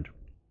graveyard.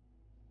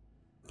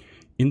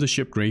 In the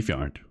ship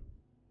graveyard,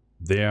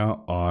 there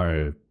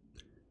are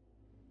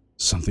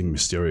something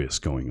mysterious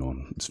going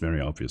on. It's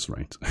very obvious,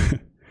 right?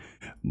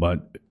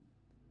 But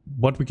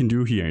what we can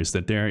do here is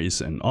that there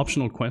is an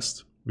optional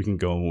quest. We can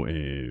go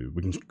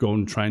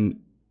and try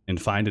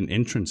and find an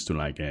entrance to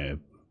like a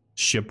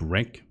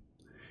shipwreck.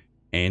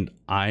 And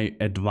I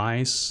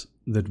advise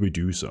that we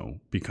do so,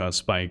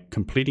 because by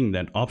completing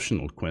that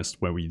optional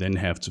quest where we then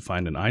have to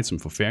find an item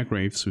for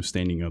Fairgraves, who's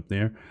standing up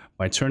there,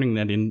 by turning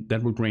that in,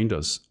 that will grant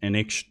us an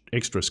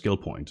extra skill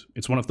point.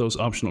 It's one of those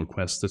optional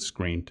quests that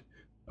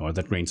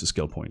grants a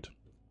skill point.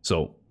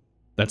 So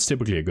that's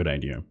typically a good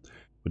idea.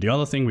 But the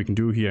other thing we can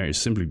do here is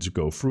simply to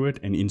go through it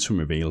and into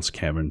Merveil's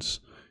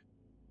Caverns.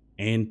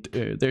 And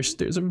there's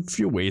a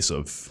few ways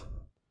of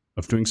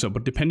doing so,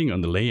 but depending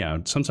on the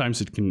layout,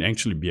 sometimes it can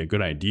actually be a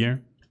good idea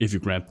if you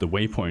grab the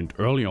waypoint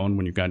early on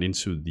when you got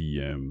into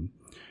the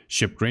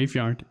ship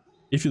graveyard.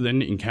 If you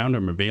then encounter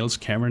Merveil's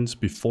Caverns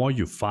before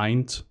you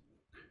find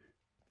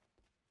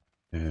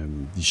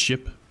the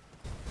ship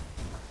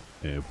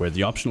where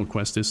the optional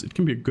quest is, it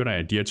can be a good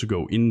idea to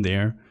go in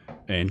there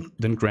and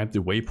then grab the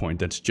waypoint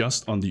that's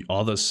just on the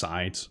other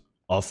side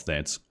of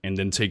that, and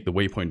then take the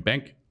waypoint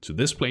back to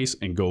this place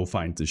and go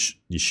find the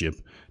ship,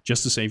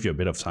 just to save you a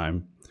bit of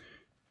time.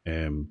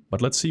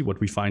 But let's see what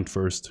we find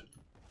first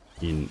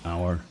in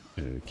our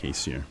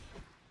case here.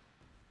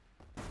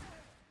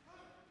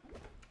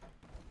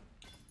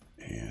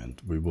 And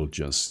we will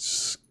just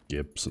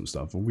skip some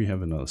stuff. We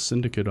have another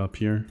syndicate up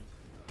here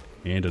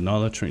and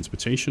another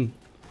transportation.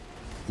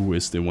 Who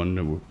is the one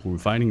who we're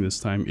fighting this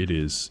time?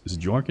 Is it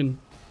Jorgen?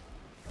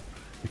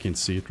 I can't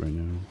see it right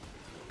now.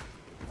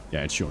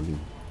 Yeah, it's Jorgen.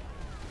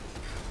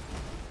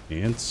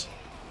 And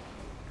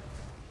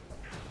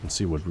let's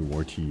see what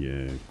reward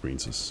he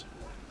grants us.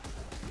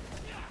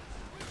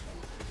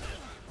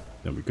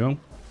 There we go.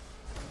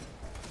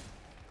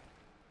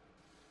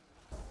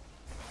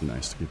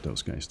 Nice to get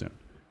those guys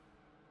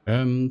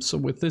down. So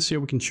with this here,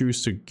 we can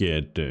choose to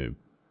get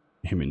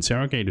him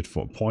interrogated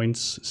for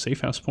points,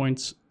 safe house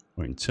points,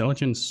 or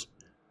intelligence.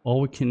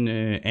 Or we can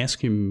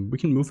ask him, we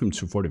can move him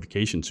to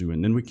fortification too,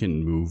 and then we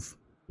can move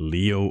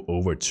Leo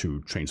over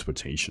to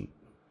transportation.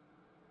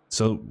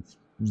 So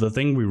the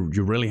thing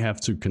you really have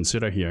to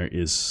consider here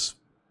is,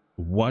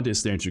 what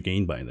is there to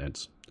gain by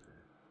that?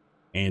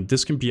 And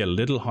this can be a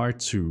little hard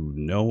to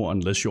know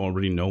unless you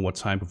already know what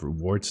type of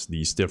rewards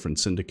these different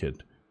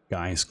syndicate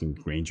guys can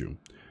grant you.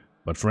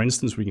 But for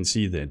instance, we can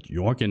see that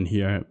Jorgen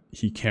here,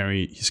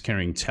 he's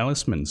carrying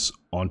talismans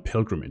on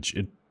pilgrimage.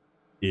 It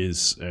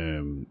is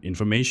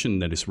information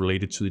that is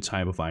related to the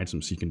type of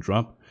items he can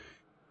drop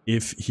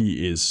if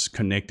he is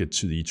connected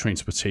to the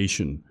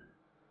transportation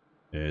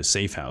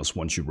safe house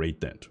once you raid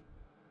that.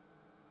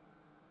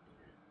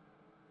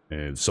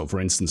 So for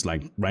instance,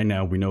 like right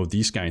now, we know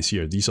these guys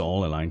here, these are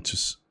all aligned to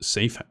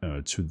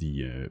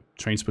the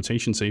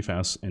transportation safe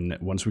house, and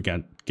once we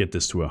get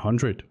this to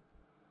 100,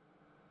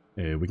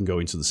 we can go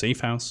into the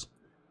safe house,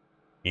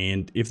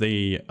 and if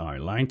they are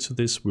aligned to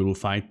this, we will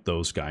fight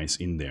those guys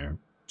in there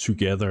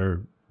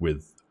together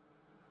with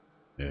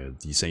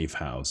the safe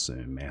house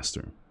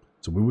master.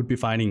 So we would be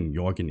fighting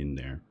Jorgen in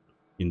there,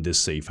 in this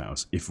safe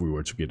house, if we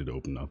were to get it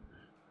opened up.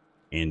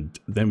 And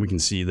then we can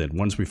see that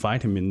once we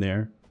fight him in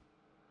there,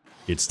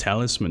 it's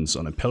talismans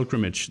on a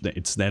pilgrimage.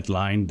 It's that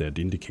line that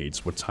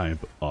indicates what type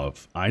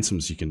of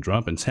items you can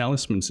drop. And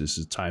talismans is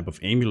a type of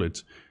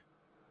amulet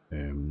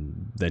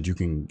that you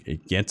can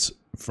get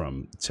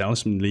from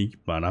Talisman League,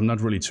 but I'm not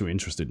really too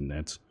interested in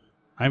that.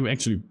 I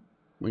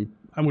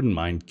wouldn't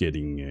mind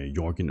getting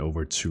Jorgen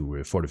over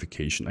to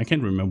fortification. I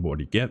can't remember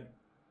what he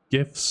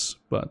gives,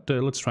 but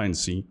let's try and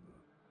see.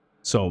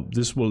 So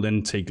this will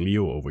then take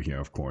Leo over here,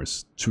 of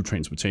course, to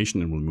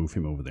transportation, and we'll move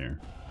him over there.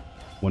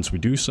 Once we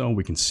do so,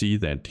 we can see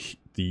that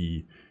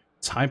the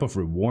type of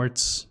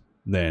rewards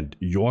that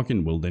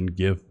Jorgen will then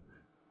give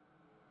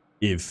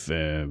if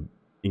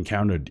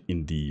encountered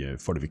in the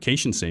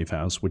fortification safe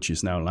house, which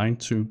is now aligned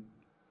to,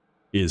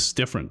 is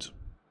different.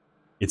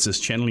 It says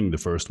channeling the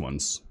first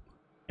ones,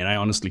 and I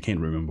honestly can't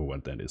remember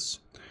what that is.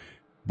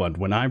 But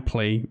when I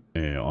play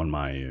on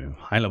my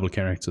high-level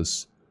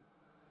characters,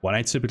 what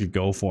I typically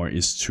go for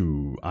is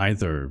to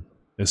either...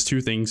 There's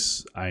two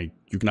things.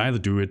 You can either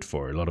do it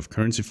for a lot of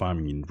currency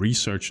farming in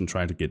research and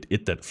try to get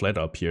it that flat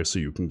up here so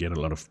you can get a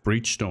lot of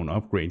breachstone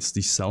upgrades.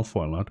 These sell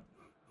for a lot.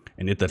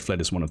 And it that flat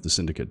is one of the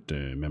syndicate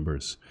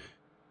members.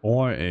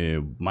 Or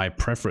my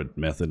preferred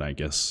method, I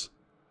guess,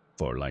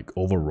 for like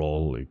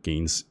overall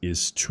gains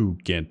is to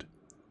get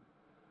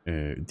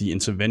the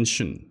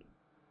intervention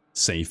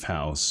safe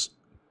house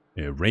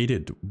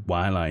raided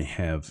while I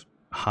have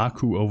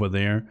Haku over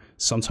there.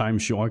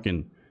 Sometimes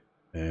Jorgen.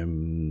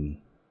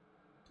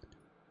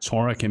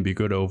 Tora can be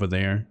good over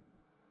there.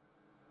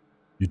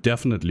 You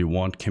definitely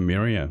want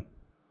Chimeria.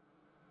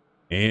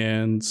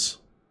 And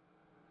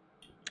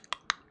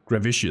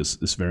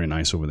Gravicious is very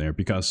nice over there,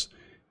 because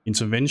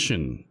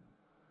intervention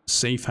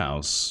safe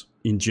house,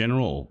 in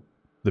general,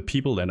 the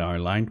people that are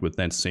aligned with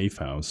that safe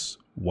house,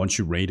 once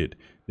you raid it,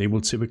 they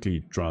will typically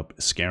drop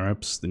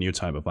scarabs, the new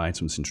type of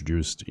items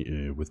introduced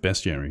with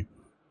bestiary.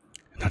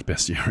 Not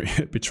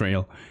bestiary,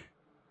 betrayal.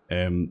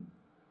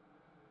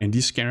 And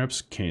these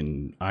scarabs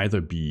can either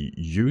be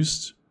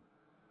used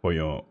for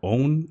your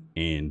own,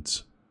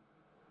 and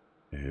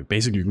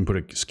basically you can put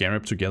a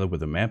scarab together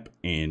with a map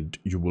and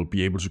you will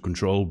be able to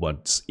control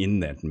what's in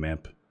that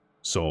map.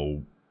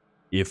 So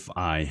if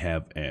I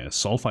have a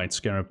sulfite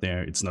scarab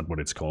there. It's not what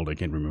it's called, I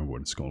can't remember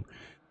what it's called.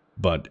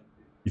 But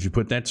if you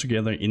put that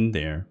together in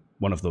there,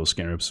 one of those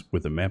scarabs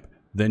with a map,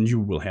 then you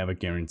will have a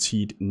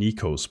guaranteed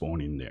Nico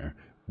spawn in there,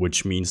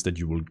 which means that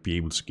you will be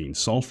able to gain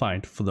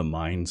sulfite for the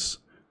mines.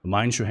 The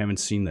mines, you haven't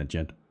seen that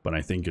yet, but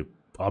I think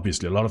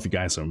obviously a lot of you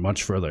guys are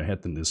much further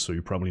ahead than this, so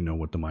you probably know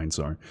what the mines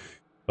are.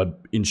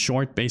 But in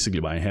short, basically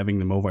by having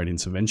the Movite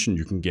Intervention,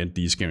 you can get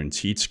these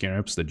guaranteed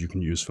scarabs that you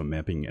can use for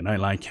mapping. And I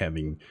like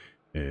having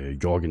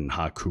Jorgen,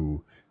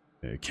 Haku,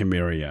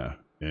 Chimeria,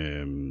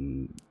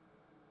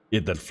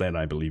 that flat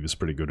I believe is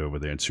pretty good over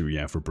there too,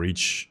 yeah, for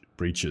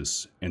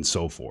breaches and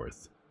so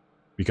forth.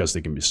 Because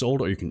they can be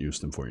sold or you can use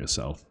them for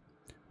yourself.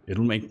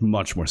 It'll make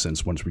much more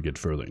sense once we get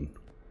further in.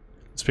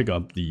 Let's pick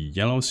up the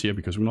yellows here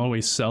because we can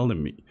always sell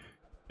them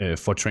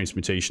for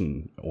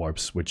transmutation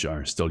orbs, which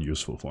are still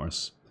useful for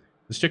us.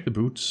 Let's check the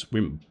boots.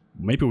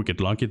 Maybe we'll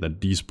get lucky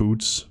that these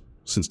boots,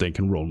 since they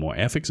can roll more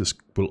affixes,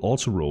 will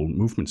also roll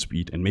movement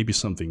speed and maybe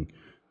something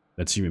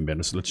that's even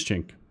better. So let's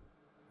check.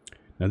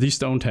 Now these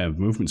don't have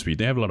movement speed.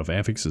 They have a lot of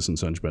affixes and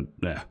such, but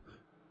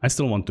I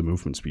still want the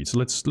movement speed. So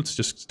let's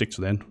just stick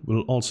to that.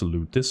 We'll also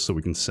loot this so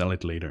we can sell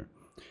it later,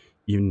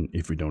 even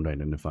if we don't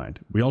identify it.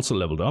 We also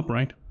leveled up,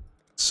 right?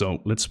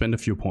 So let's spend a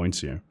few points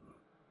here.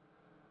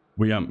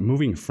 We are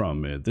moving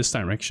from this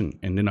direction,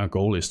 and then our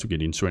goal is to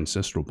get into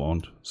Ancestral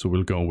Bond. So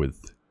we'll go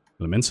with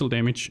Elemental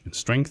Damage and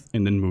Strength,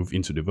 and then move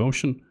into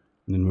Devotion,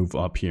 and then move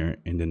up here,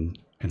 and then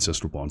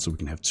Ancestral Bond, so we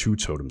can have 2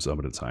 totems up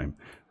at a time.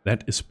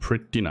 That is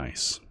pretty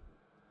nice.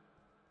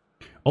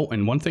 Oh,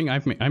 and one thing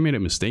I made a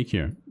mistake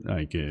here.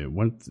 Like,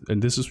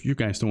 and this is, you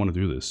guys don't want to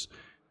do this.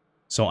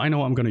 So I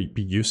know I'm going to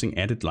be using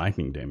added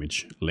lightning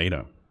damage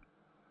later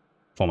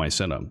for my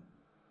setup.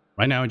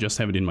 Right now I just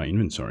have it in my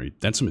inventory.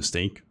 That's a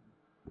mistake.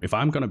 If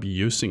I'm going to be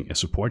using a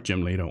support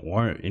gem later,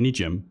 or any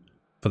gem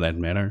for that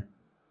matter,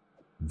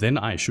 then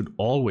I should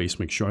always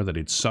make sure that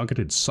it's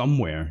socketed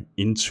somewhere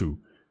into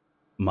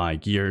my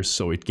gear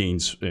so it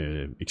gains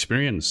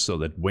experience, so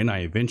that when I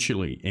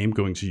eventually am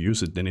going to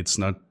use it, then it's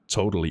not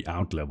totally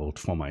out-leveled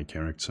for my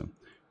character.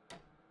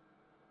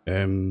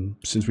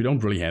 Since we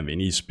don't really have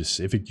any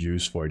specific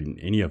use for it in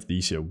any of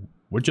these here,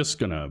 we're just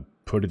gonna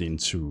put it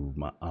into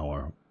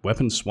our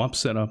weapon swap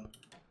setup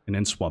and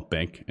then swap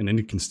back, and then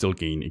it can still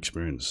gain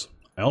experience.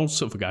 I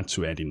also forgot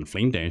to add in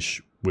Flame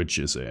Dash, which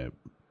is a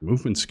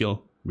movement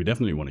skill. We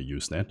definitely want to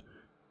use that.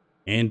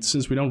 And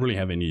since we don't really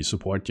have any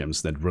support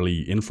gems that really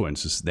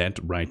influences that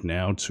right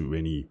now to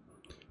any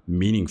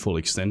meaningful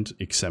extent,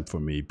 except for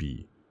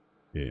maybe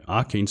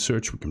Arcane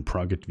Search, we can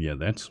prog it via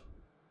that.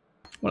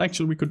 Well,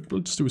 actually,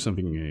 let's do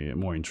something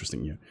more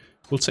interesting here.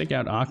 We'll take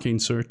out Arcane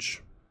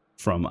Search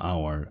from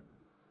our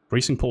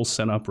Bracing Pulse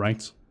setup,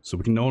 right? So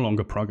we can no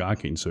longer prog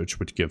Arcane Search,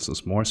 which gives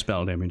us more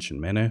spell damage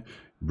and mana,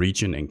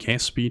 regen and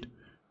cast speed.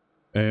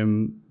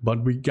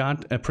 But we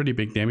got a pretty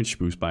big damage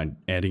boost by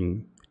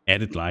adding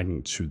added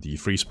lightning to the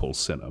Freeze Pulse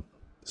setup.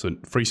 So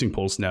Freezing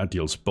Pulse now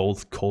deals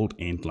both cold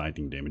and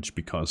lightning damage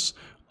because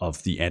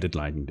of the added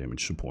lightning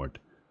damage support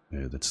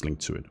that's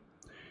linked to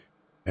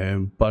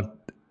it.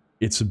 But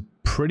it's a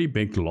pretty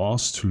big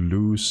loss to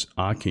lose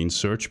Arcane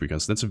Search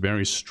because that's a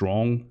very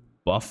strong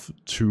buff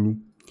too.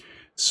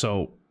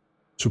 So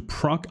to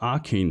proc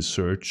Arcane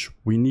Search,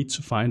 we need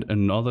to find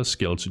another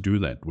skill to do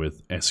that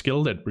with. A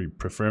skill that we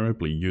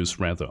preferably use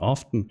rather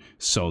often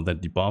so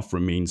that the buff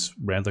remains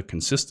rather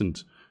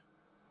consistent.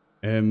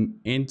 And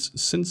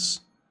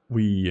since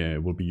we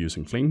will be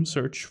using Flame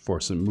Search for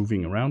some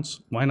moving around,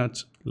 why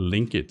not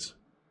link it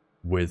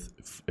with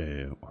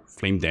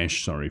Flame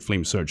Dash, sorry,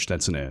 Flame Search,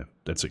 that's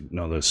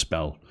another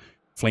spell.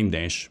 Flame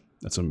Dash,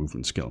 that's a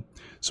movement skill.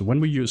 So when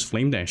we use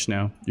Flame Dash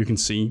now, you can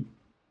see,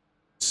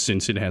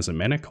 since it has a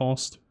mana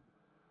cost,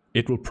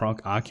 it will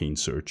proc Arcane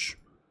Search.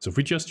 So if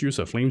we just use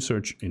a Flame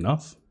Search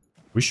enough,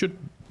 we should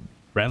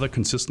rather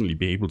consistently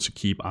be able to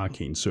keep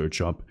Arcane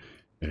Search up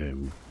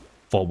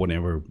for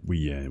whenever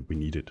we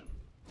need it.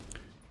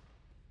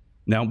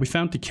 Now, we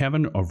found the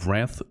Cavern of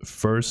Wrath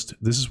first.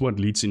 This is what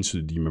leads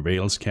into the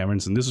Merveil's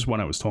Caverns, and this is what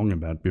I was talking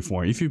about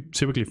before. If you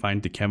typically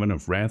find the Cavern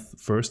of Wrath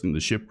first in the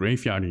ship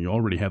graveyard and you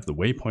already have the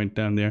waypoint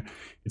down there,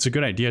 it's a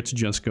good idea to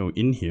just go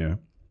in here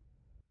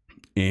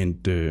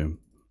and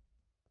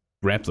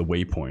grab the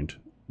waypoint.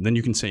 Then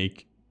you can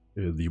take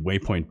the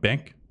waypoint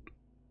back,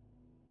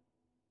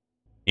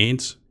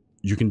 and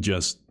you can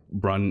just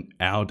run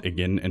out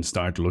again and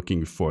start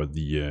looking for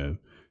the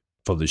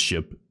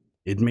ship.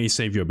 It may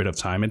save you a bit of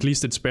time. At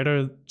least it's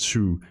better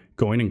to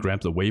go in and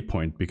grab the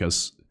waypoint,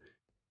 because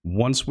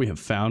once we have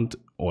found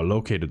or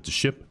located the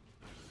ship,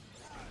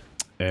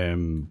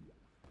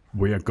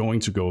 we are going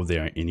to go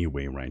there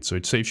anyway, right? So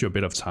it saves you a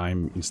bit of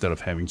time instead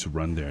of having to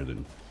run there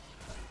then.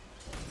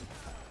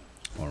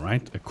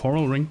 Alright, a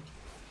coral ring.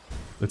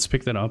 Let's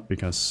pick that up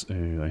because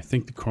I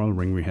think the coral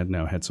ring we had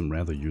now had some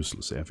rather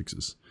useless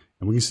affixes.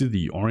 And we can see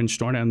the orange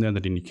star down there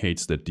that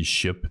indicates that the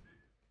ship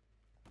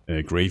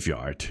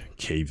graveyard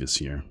cave is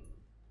here.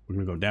 We're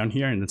going to go down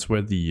here, and that's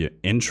where the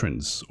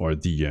entrance or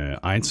the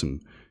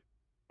item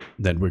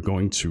that we're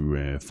going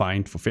to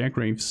find for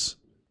Fairgraves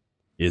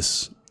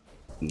is.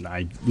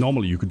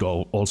 normally you could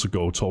also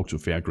go talk to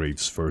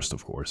Fairgraves first,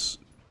 of course.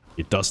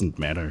 It doesn't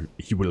matter.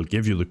 He will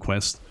give you the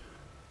quest.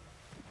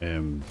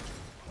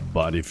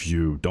 But if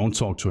you don't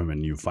talk to him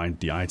and you find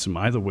the item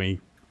either way,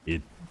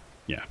 it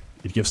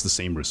gives the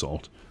same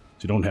result.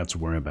 So you don't have to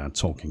worry about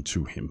talking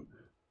to him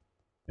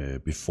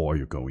before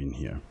you go in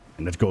here.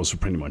 And that goes for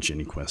pretty much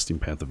any quest in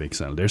Path of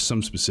Exile. There's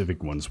some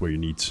specific ones where you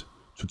need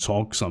to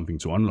talk something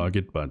to unlock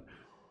it, but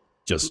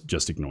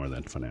just ignore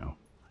that for now.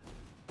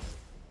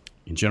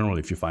 In general,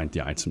 if you find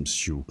the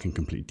items, you can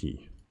complete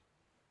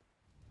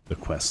the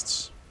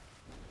quests.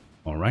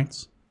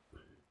 Alright.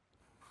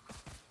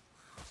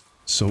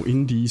 So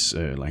in these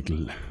like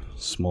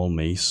small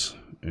maze,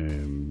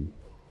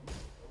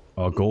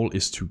 our goal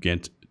is to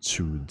get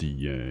to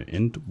the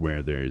end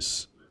where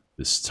there's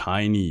this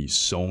tiny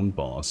zone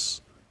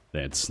boss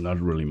that's not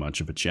really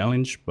much of a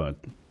challenge, but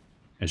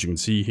as you can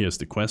see, here's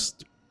the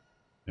quest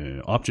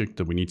object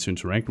that we need to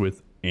interact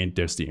with, and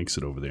there's the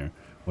exit over there.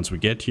 Once we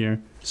get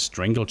here,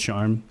 Strangle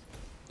Charm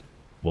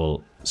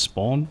will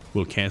spawn.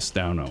 We'll cast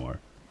down our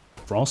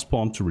Frost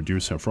Bomb to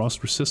reduce her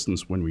frost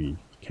resistance when we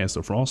cast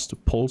a Frost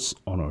Pulse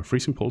on our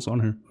Freezing Pulse on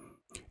her.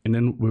 And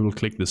then we will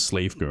click the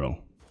Slave Girl,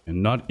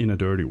 and not in a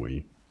dirty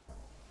way.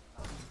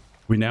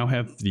 We now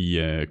have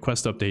the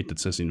quest update that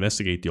says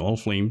investigate the All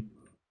Flame,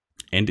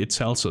 and it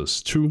tells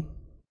us to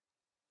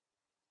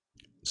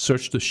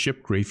search the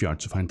ship graveyard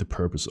to find the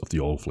purpose of the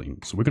All Flame.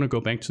 So we're going to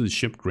go back to the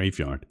ship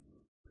graveyard.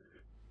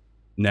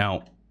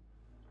 Now,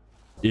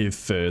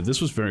 if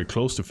this was very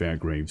close to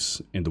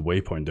Fairgraves and the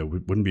waypoint, there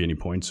wouldn't be any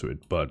point to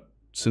it. But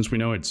since we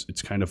know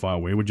it's kind of far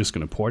away, we're just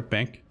going to port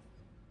back.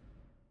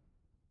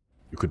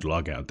 You could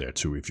log out there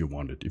too if you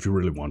wanted, if you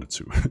really wanted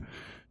to.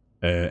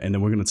 And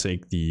then we're going to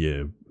take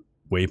the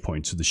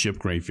waypoint to the ship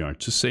graveyard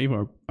to save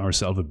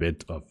ourselves a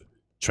bit of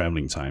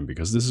traveling time,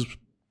 because this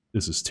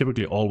is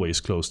typically always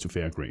close to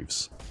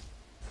Fairgraves.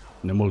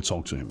 And then we'll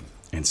talk to him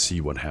and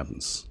see what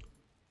happens.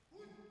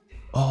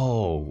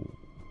 Oh,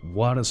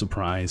 what a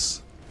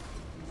surprise.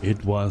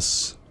 It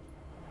was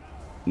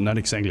not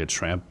exactly a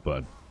trap,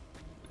 but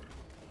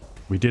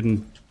he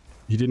didn't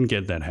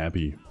get that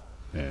happy.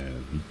 He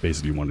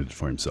basically wanted it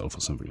for himself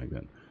or something like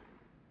that.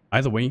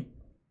 Either way,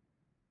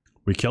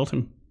 we killed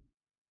him.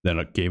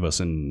 That gave us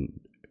a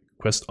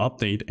quest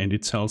update, and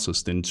it tells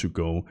us then to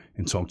go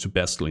and talk to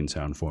Bestel in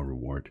town for a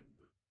reward.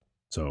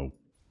 So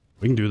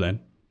we can do that.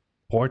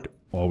 Port,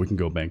 or we can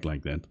go back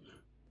like that.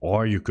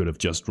 Or you could have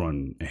just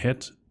run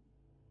ahead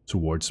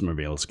towards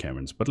Merveil's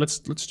Caverns. But let's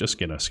just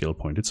get a skill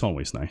point. It's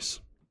always nice.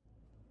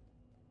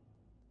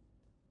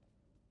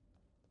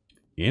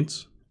 And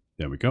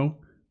there we go.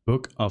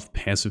 Book of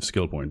Passive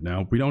Skill Point.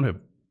 Now, we don't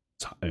have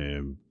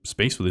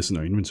space for this in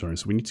our inventory,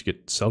 so we need to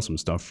sell some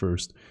stuff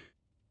first.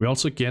 We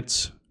also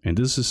get, and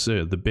this is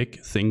the big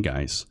thing,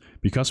 guys,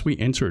 because we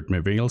entered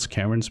Merveil's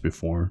Caverns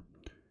before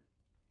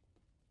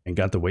and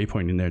got the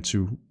waypoint in there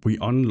too, we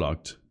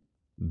unlocked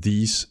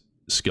these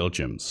skill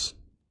gems.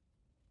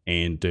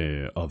 And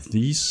of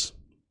these,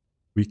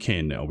 we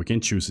can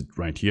choose it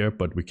right here,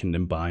 but we can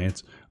then buy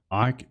it.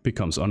 Arc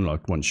becomes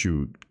unlocked once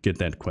you get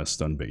that quest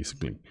done,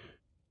 basically.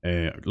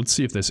 Let's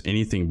see if there's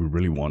anything we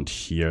really want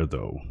here,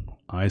 though.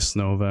 Ice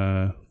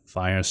Nova,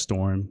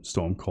 Firestorm,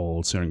 Storm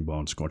Call, Searing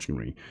Bond, Scorching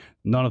Ray.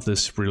 None of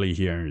this really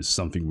here is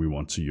something we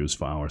want to use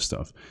for our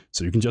stuff.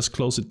 So you can just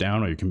close it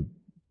down, or you can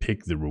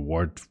pick the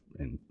reward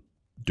and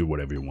do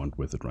whatever you want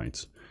with it,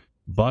 right?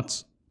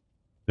 But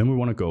then we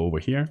want to go over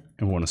here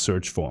and we want to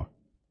search for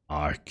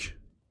Arc.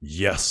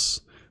 Yes!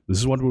 This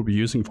is what we'll be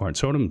using for our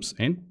totems,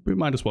 and we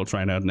might as well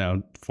try it out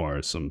now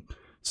for some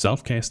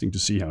self-casting to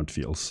see how it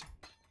feels.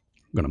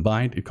 I'm gonna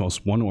buy it. It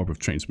costs 1 Orb of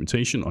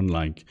Transmutation,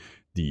 unlike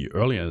the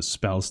earlier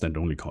spells that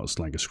only cost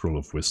like a Scroll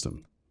of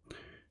Wisdom.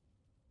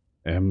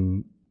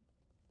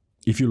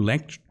 If you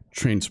lack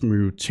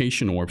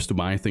Transmutation Orbs to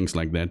buy things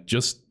like that,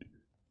 just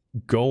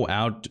go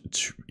out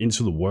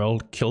into the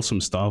world, kill some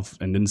stuff,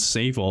 and then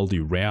save all the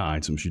rare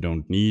items you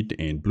don't need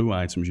and blue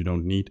items you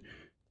don't need,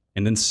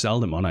 and then sell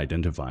them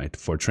unidentified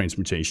for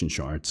transmutation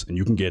shards, and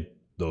you can get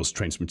those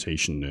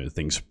transmutation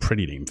things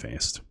pretty damn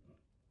fast.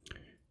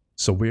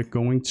 So we're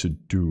going to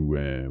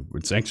do,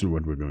 it's actually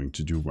what we're going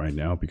to do right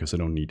now, because I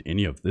don't need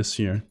any of this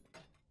here.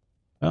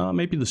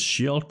 Maybe the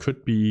shield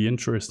could be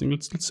interesting.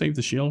 Let's save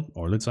the shield,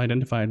 or let's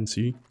identify it and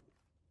see.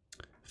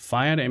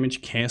 Fire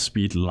damage, cast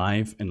speed,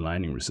 life, and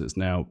lightning resist.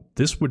 Now,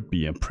 this would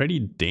be a pretty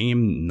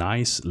damn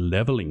nice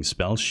leveling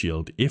spell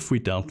shield if we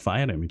dealt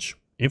fire damage.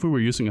 If we were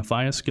using a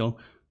fire skill,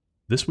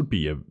 this would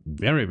be a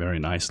very, very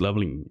nice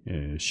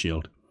leveling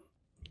shield.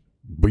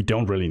 We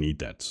don't really need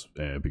that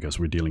because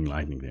we're dealing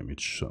lightning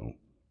damage. So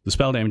the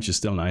spell damage is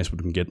still nice, but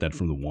we can get that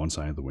from the wands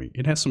either way.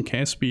 It has some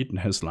cast speed and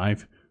has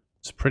life.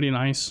 It's pretty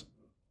nice.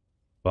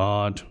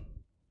 But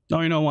no,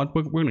 you know what?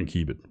 We're going to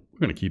keep it. We're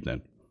going to keep that.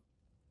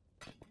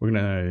 We're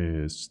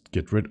going to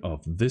get rid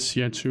of this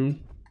here too.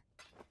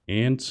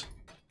 And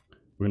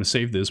we're going to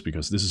save this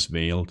because this is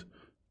veiled.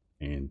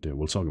 And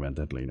we'll talk about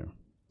that later.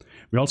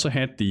 We also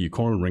had the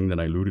coral ring that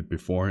I looted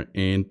before,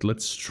 and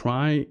let's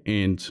try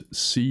and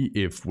see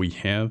if we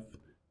have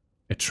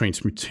a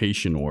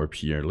transmutation orb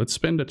here. Let's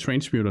spend a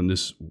transmute on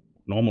this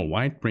normal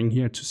white bring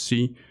here to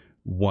see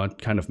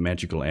what kind of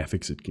magical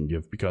affix it can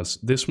give, because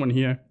this one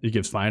here, it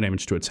gives fire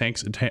damage to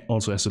attacks. It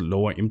also has a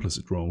lower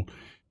implicit roll,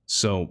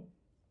 so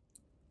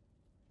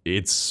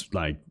it's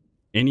like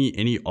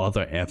any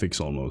other affix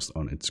almost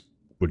on it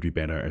would be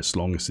better, as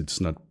long as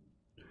it's not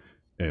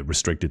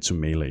restricted to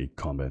melee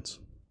combat.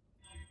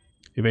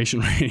 Evasion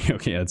rating,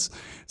 okay, it's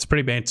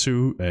pretty bad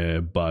too,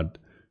 but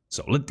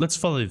so let's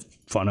for the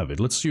fun of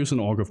it, let's use an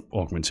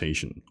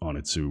augmentation on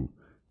it too.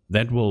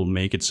 That will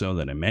make it so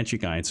that a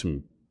magic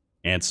item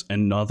adds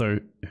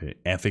another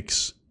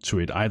affix to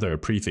it, either a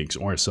prefix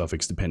or a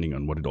suffix, depending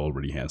on what it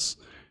already has.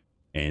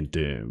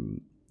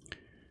 And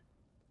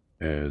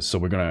so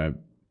we're gonna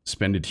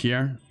spend it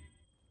here.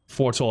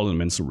 Force all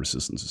elemental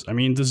resistances. I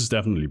mean, this is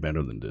definitely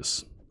better than this.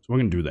 So we're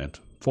gonna do that.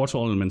 Force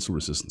all elemental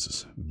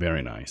resistances.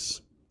 Very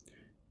nice.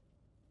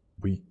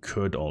 We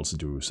could also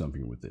do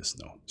something with this.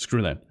 No,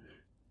 screw that.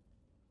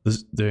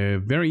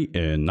 The very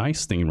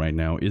nice thing right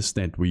now is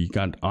that we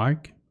got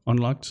Arc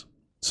unlocked.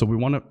 So we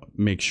want to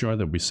make sure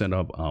that we set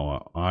up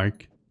our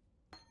Arc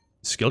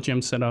skill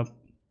gem setup.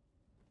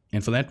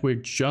 And for that, we're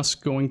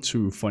just going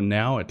to, for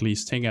now at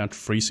least, take out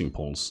Freezing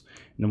Pulse.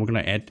 And then we're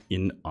going to add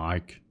in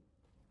Arc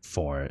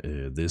for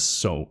this.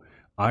 So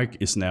Arc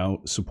is now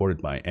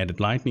supported by added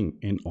Lightning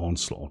and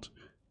Onslaught.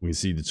 We can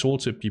see the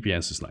tooltip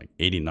DPS is like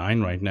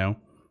 89 right now.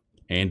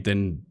 And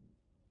then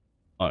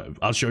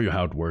I'll show you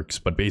how it works.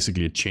 But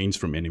basically it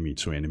changes from enemy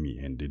to enemy.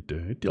 And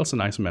it deals a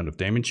nice amount of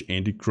damage,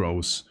 and it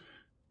grows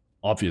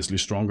obviously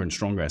stronger and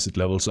stronger as it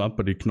levels up,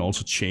 but it can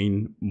also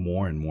chain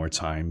more and more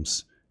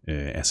times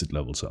as it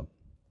levels up.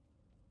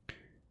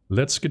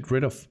 Let's get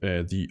rid of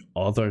the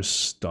other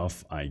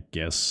stuff, I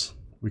guess.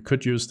 We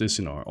could use this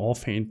in our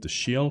offhand, the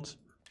shield,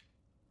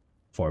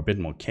 for a bit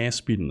more cast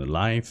speed and the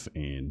life,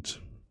 and,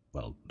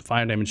 well,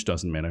 fire damage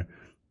doesn't matter.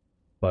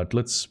 But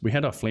we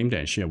had our flame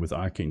dash here with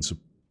arcane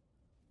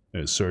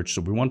surge,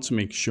 so we want to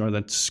make sure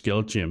that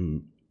skill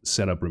gem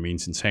setup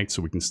remains intact,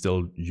 so we can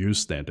still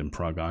use that and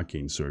proc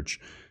arcane surge.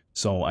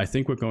 So I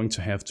think we're going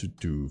to have to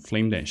do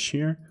Flame Dash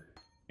here,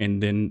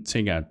 and then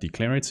take out the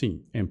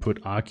Clarity and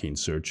put Arcane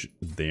Surge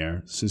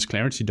there. Since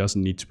Clarity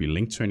doesn't need to be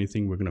linked to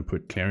anything, we're going to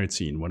put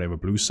Clarity in whatever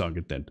blue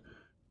socket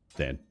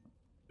that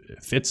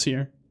fits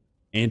here.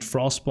 And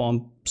Frost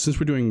Bomb, since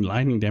we're doing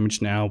lightning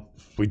damage now,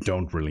 we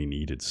don't really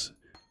need it.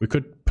 We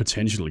could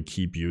potentially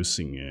keep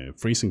using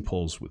Freezing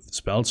Pulse with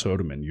Spell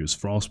Totem and use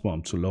Frost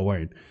Bomb to lower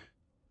it,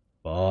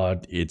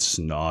 but it's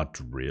not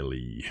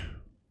really...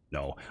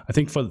 No, I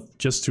think for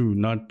just to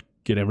not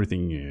get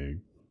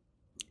everything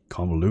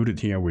convoluted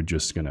here, we're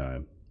just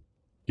gonna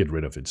get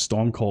rid of it.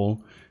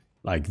 Stormcall,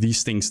 like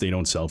these things, they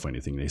don't sell for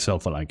anything. They sell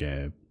for like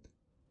a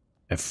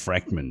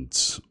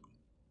fragment,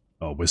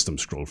 or Wisdom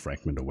Scroll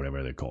fragment, or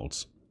whatever they're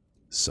called.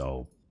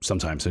 So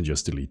sometimes I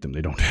just delete them.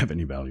 They don't have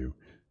any value.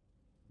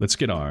 Let's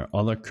get our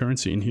other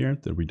currency in here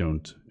that we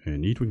don't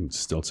need. We can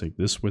still take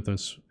this with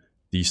us.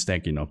 These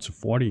stack in up to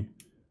 40.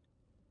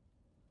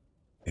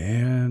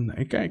 And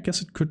I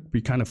guess it could be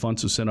kind of fun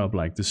to set up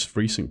like this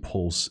Freezing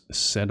Pulse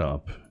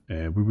setup.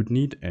 We would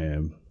need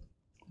a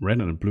red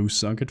and a blue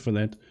socket for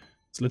that.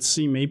 So let's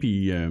see,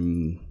 maybe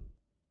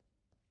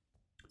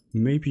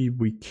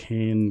we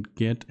can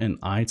get an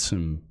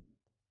item.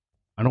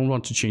 I don't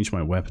want to change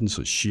my weapons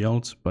or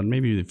shield, but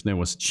maybe if there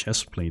was a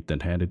chest plate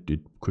that had it,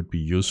 it could be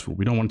useful.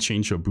 We don't want to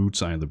change our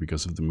boots either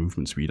because of the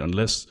movement speed,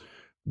 unless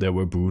there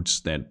were boots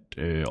that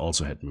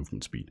also had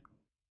movement speed.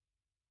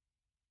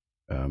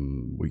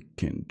 We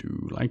can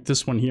do like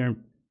this one here.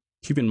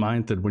 Keep in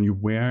mind that when you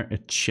wear a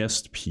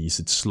chest piece,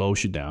 it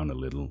slows you down a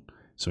little.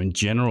 So in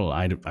general,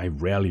 I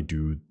rarely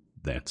do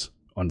that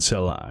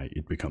until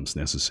it becomes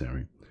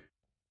necessary.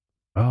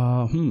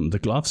 The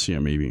gloves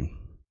here maybe.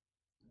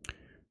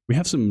 We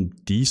have some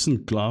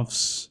decent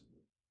gloves,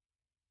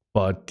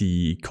 but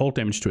the cold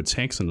damage to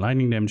attacks and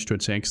lightning damage to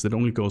attacks, that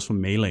only goes for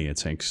melee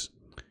attacks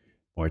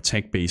or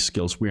attack-based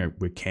skills. We're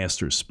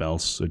caster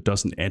spells, so it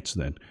doesn't add to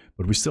that.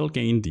 But we still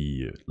gain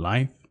the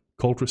life,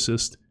 cold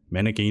resist,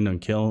 mana gain on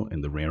kill,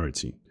 and the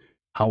rarity.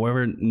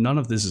 However, none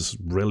of this is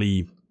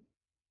really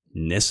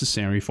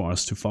necessary for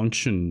us to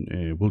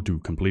function. We'll do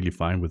completely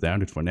fine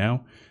without it for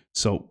now.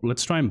 So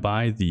let's try and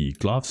buy the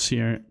gloves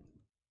here,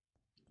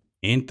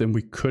 and then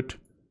we could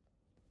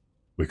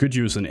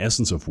use an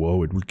Essence of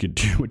Woe. It would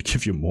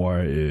give you more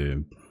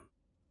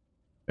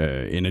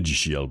energy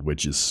shield,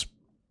 which is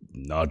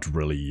not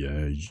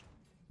really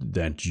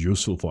that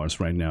useful for us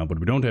right now. But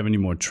we don't have any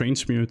more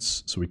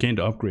transmutes, so we can't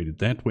upgrade it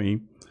that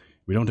way.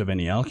 We don't have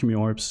any alchemy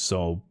orbs,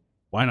 so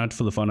why not,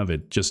 for the fun of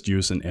it, just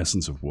use an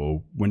Essence of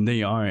Woe? When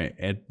they are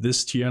at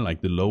this tier,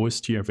 like the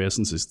lowest tier of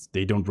essences,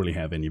 they don't really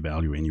have any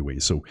value anyway,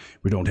 so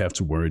we don't have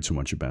to worry too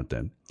much about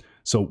that.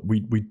 So we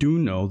do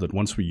know that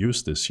once we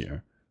use this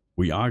here,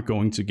 we are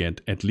going to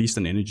get at least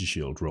an energy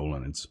shield roll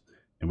on it.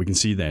 And we can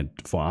see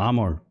that for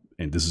armor,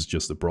 and this is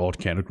just a broad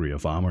category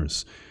of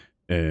armors,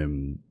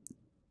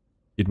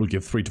 it will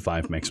give 3 to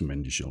 5 maximum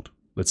energy shield.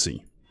 Let's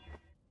see.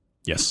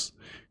 Yes.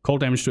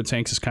 Cold damage to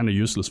attacks is kind of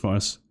useless for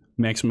us.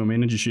 Maximum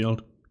energy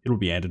shield, it will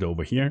be added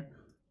over here.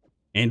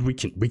 And we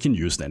can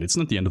use that. It's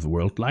not the end of the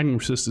world. Lightning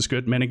resist is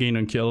good. Mana gain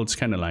on kill, it's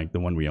kind of like the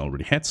one we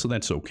already had, so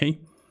that's okay.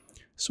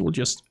 So we'll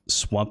just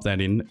swap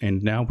that in,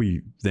 and now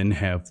we then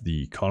have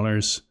the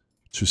colors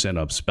to set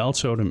up Spell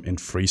Totem and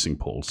Freezing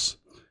Pulse.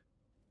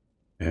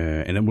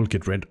 And then we'll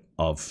get rid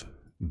of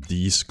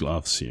these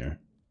gloves here.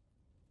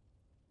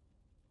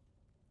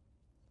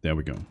 There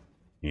we go.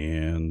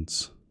 And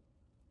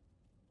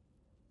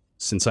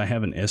since I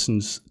have an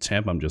Essence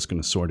tab, I'm just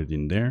going to sort it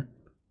in there.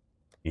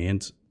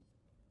 And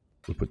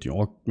we'll put the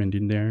augment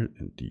in there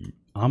and the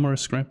armor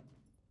scrap.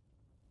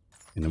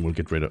 And then we'll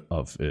get rid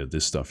of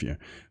this stuff here.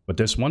 But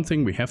there's one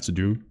thing we have to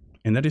do,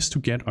 and that is to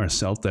get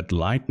ourselves that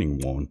lightning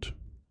wand.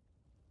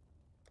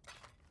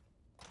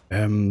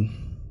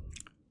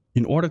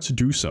 In order to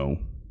do so,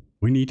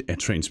 we need a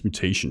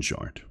transmutation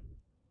shard.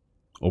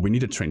 Or we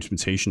need a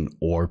transmutation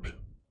orb.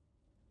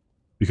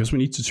 Because we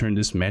need to turn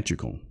this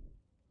magical.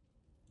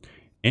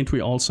 And we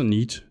also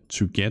need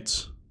to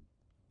get,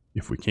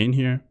 if we can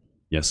here,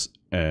 yes,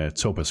 a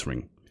topaz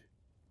ring.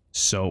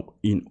 So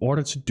in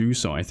order to do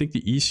so, I think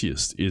the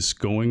easiest is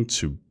going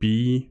to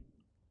be,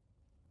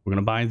 we're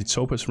going to buy the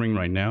topaz ring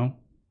right now.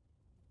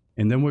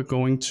 And then we're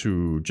going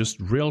to just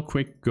real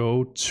quick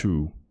go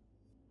to,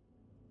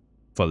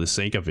 for the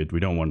sake of it, we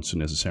don't want to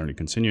necessarily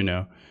continue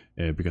now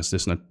because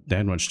there's not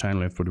that much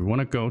time left, but we want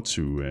to go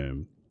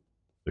to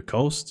the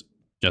coast,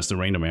 just a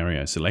random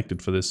area I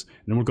selected for this,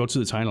 and then we'll go to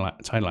the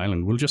tidal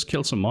island. We'll just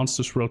kill some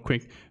monsters real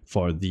quick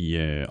for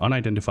the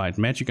unidentified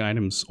magic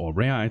items or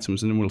rare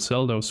items, and then we'll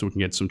sell those so we can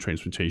get some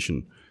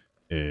transmutation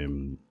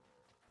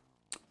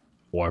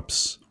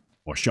orbs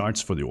or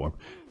shards for the orb.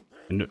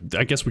 And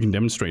I guess we can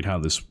demonstrate how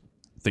this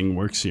thing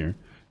works here.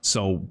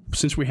 So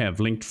since we have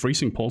linked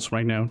Freezing Pulse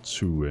right now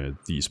to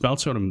the Spell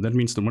Totem, that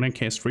means that when I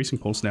cast Freezing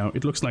Pulse now,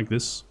 it looks like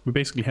this. We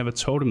basically have a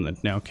totem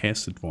that now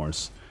casts it for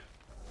us.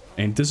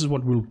 And this is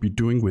what we'll be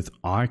doing with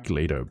Arc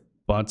later,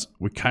 but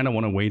we kind of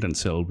want to wait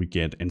until we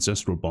get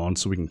Ancestral Bond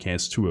so we can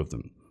cast 2 of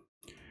them.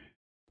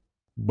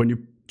 When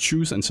you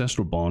choose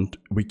Ancestral Bond,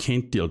 we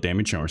can't deal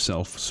damage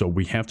ourselves, so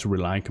we have to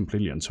rely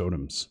completely on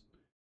totems.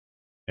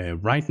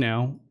 Right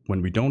now,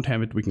 when we don't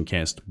have it, we can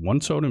cast 1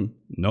 totem,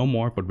 no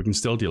more, but we can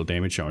still deal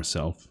damage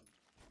ourselves.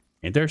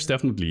 And there's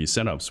definitely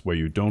setups where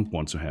you don't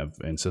want to have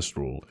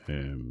Ancestral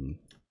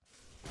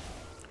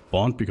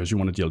Bond because you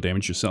want to deal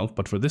damage yourself,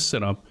 but for this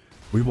setup,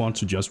 we want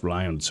to just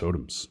rely on the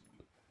totems.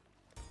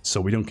 So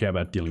we don't care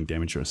about dealing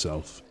damage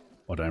ourselves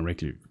or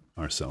directly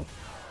ourselves.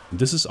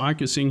 This is Arc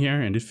you're seeing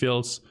here, and it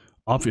feels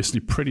obviously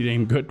pretty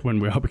damn good when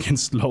we're up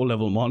against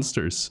low-level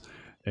monsters,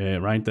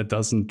 right? That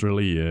doesn't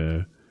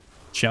really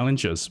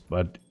challenge us,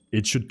 but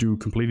it should do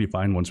completely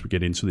fine once we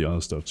get into the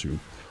other stuff too.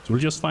 So we'll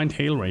just find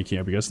Hailrake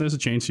here, because there's a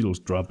chance he'll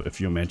drop a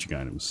few magic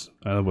items.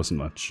 That wasn't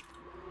much.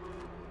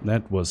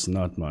 That was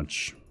not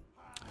much.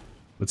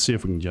 Let's see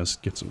if we can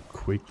just get some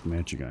quick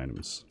magic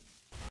items.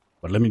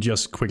 But let me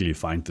just quickly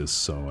find this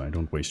so I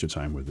don't waste your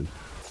time with it.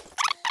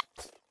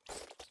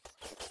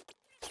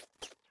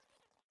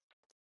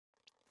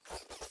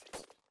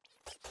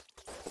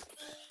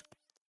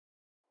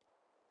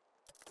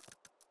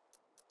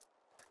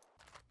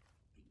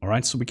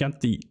 Alright, so we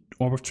got the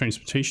Orb of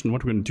Transmutation.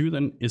 What we're going to do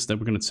then is that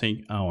we're going to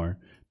take our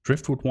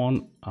Driftwood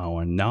Wand,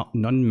 our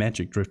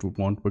non-magic Driftwood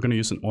Wand. We're going to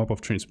use an Orb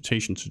of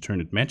Transmutation to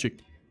turn it magic.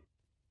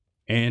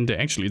 And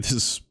actually, this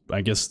is,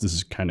 I guess this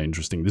is kind of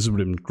interesting. This would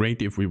have been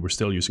great if we were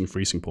still using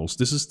Freezing Pulse.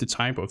 This is the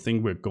type of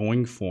thing we're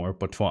going for,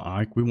 but for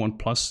Arc, we want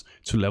plus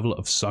to level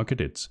of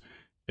socketed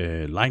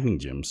lightning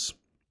gems.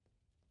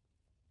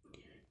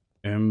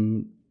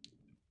 And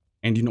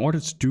in order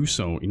to do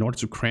so, in order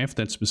to craft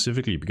that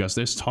specifically, because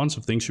there's tons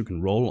of things you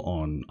can roll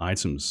on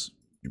items,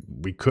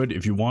 we could,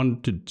 if you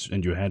wanted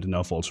and you had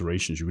enough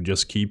alterations, you could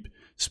just keep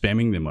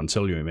spamming them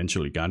until you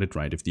eventually got it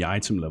right, if the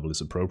item level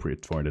is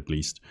appropriate for it at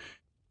least.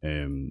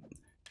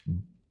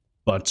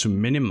 But to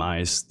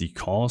minimize the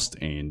cost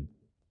and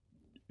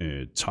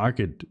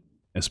target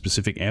a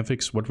specific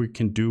affix, what we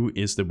can do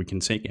is that we can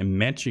take a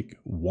magic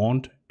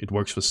wand. It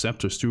works for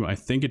scepters too. I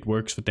think it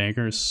works for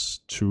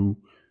daggers too.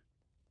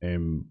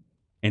 And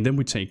then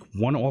we take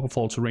 1 Orb of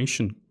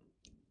Alteration,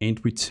 and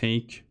we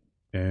take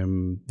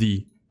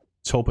the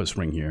Topaz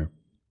Ring here,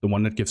 the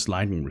one that gives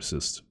lightning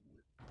resist.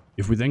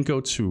 If we then go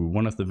to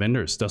one of the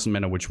vendors, doesn't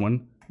matter which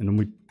one, and then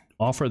we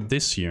offer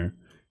this here,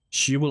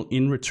 she will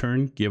in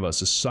return give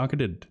us a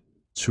socketed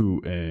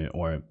to,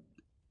 or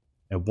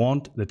a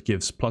wand that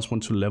gives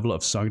 +1 to level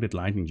of socketed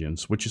lightning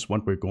gems, which is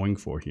what we're going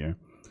for here,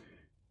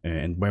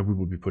 and where we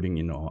will be putting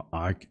in our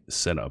Arc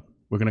setup.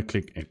 We're going to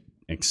click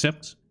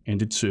Accept,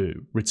 and it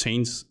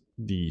retains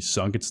the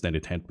sockets that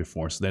it had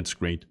before, so that's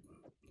great.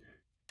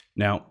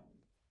 Now,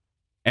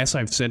 as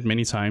I've said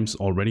many times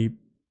already,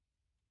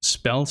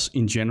 spells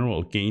in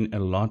general gain a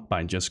lot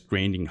by just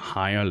granting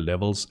higher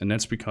levels, and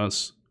that's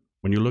because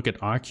when you look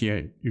at Arc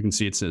here, you can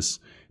see it says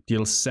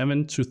deals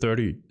 7 to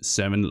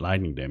 37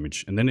 lightning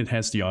damage, and then it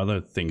has the other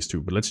things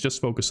too, but let's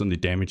just focus on the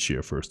damage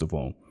here first of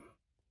all.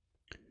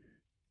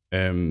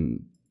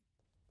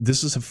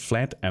 This is a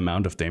flat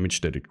amount of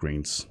damage that it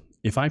grants.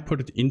 If I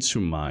put it into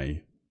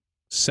my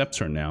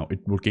scepter now, it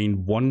will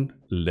gain 1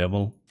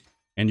 level.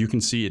 And you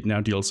can see it now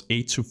deals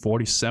 8 to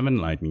 47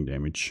 lightning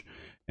damage.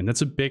 And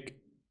that's a big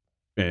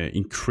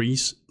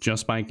increase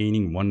just by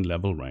gaining 1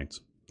 level, right?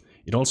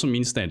 It also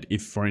means that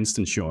if, for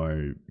instance,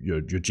 your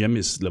gem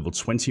is level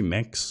 20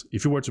 max,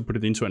 if you were to put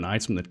it into an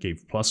item that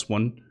gave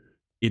 +1,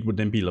 it would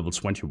then be level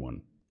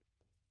 21.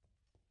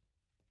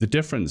 The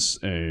difference,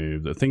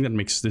 the thing that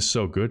makes this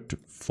so good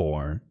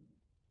for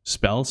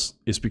spells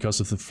is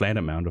because of the flat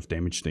amount of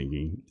damage they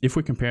gain. If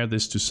we compare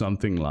this to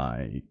something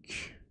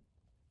like...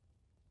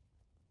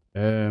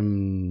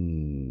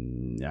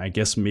 I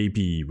guess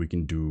maybe we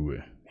can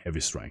do Heavy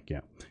Strike,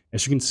 yeah.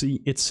 As you can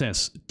see, it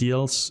says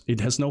it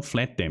has no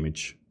flat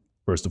damage.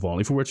 First of all,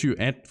 if we were to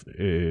add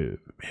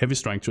Heavy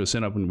Strike to a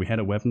setup and we had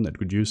a weapon that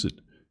could use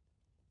it,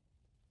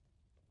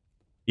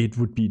 it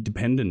would be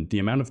dependent. The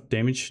amount of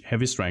damage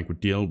Heavy Strike would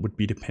deal would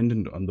be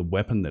dependent on the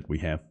weapon that we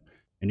have.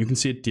 And you can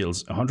see it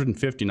deals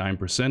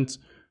 159%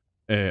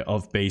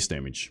 of base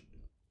damage.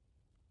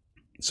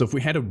 So if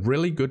we had a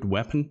really good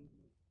weapon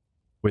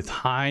with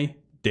high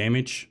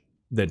damage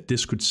that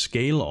this could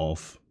scale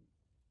off,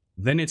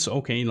 then it's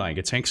okay. Like,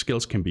 attack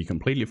skills can be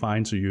completely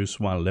fine to use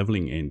while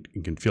leveling and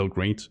it can feel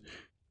great.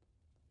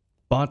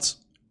 But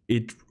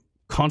it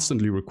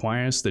constantly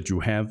requires that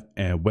you have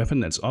a weapon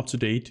that's up to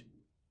date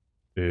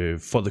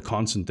for the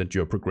content that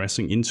you're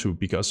progressing into,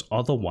 because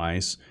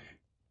otherwise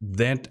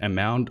that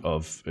amount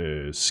of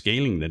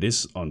scaling that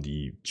is on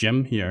the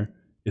gem here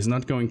is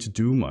not going to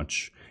do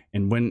much.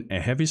 And when a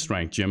Heavy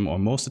Strike gem or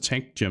most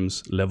attack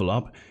gems level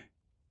up,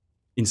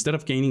 instead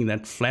of gaining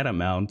that flat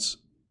amount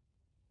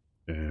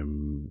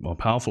or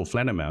powerful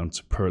flat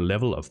amount per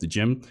level of the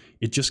gem,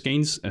 it just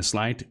gains a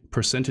slight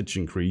percentage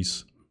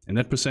increase. And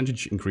that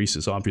percentage increase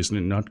is obviously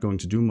not going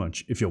to do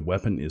much if your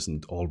weapon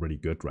isn't already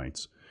good, right?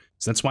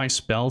 So that's why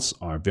spells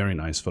are very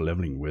nice for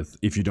leveling with,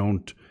 if you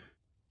don't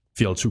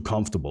feel too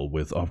comfortable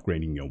with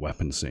upgrading your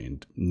weapons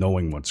and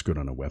knowing what's good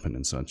on a weapon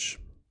and such.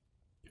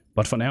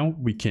 But for now,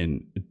 we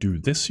can do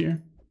this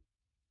here.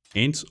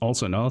 And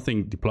also another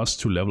thing, the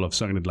 +2 level of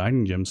Socketed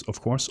Lightning Gems,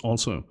 of course,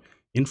 also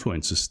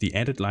influences the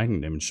added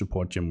lightning damage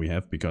support gem we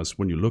have, because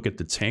when you look at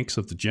the tags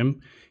of the gem,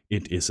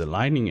 it is a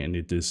lightning and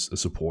it is a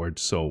support.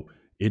 So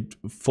it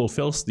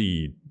fulfills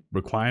the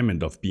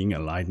requirement of being a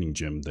lightning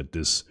gem that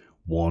this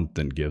wand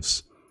then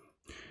gives.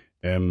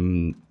 We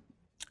can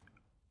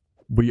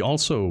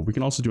also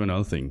do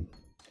another thing,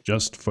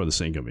 just for the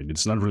sake of it.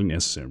 It's not really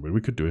necessary, but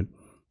we could do it.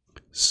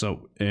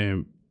 So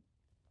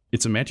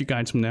it's a magic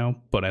item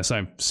now, but as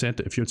I've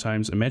said a few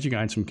times, a magic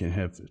item can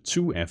have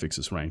 2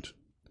 affixes, right?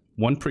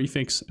 1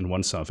 prefix and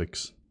 1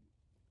 suffix.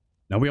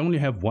 Now we only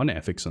have 1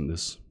 affix on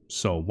this,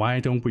 so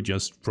why don't we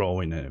just throw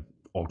in a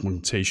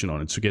augmentation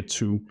on it to get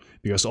 2?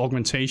 Because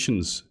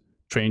augmentations,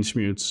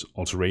 transmutes,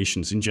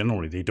 alterations in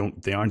general,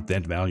 they aren't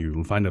that valuable.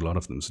 You'll find a lot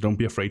of them, so don't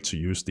be afraid to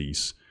use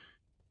these.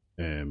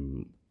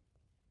 And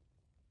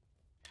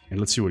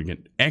let's see what we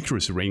get.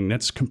 Accuracy rating,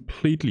 that's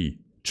completely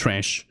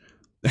trash.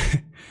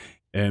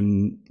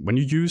 When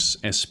you use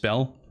a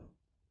spell,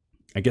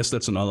 I guess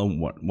that's another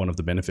one of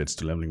the benefits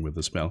to leveling with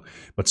the spell.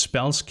 But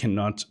spells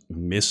cannot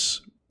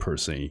miss per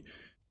se.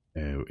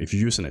 If you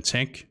use an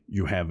attack,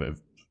 you have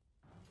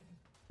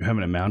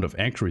an amount of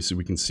accuracy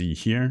we can see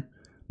here.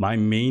 My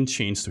main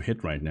chance to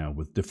hit right now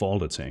with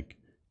default attack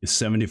is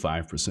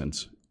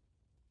 75%.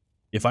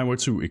 If I were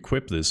to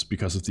equip this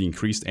because of the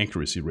increased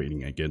accuracy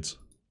rating I get,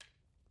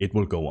 it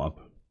will go up.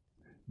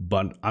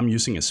 But I'm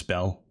using a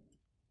spell.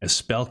 A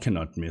spell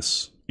cannot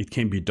miss. It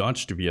can be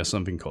dodged via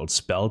something called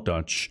spell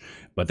dodge,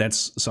 but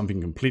that's something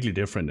completely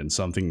different and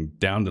something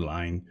down the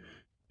line,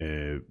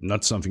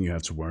 not something you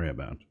have to worry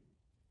about.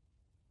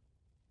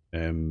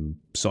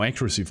 So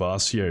accuracy for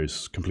us here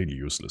is completely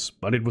useless,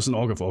 but it was an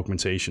Orc of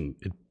Augmentation.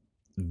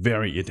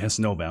 It has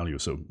no value,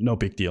 so no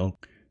big deal.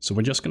 So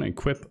we're just gonna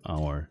equip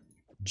our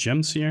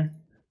gems here,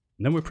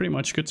 and then we're pretty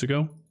much good to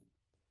go.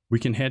 We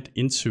can head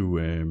into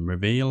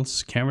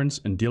Merveil's Caverns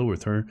and deal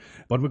with her.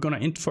 But we're gonna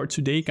end for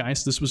today,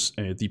 guys. This was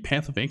the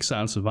Path of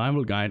Exile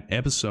Survival Guide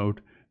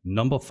episode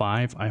number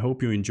 5. I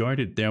hope you enjoyed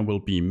it. There will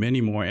be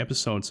many more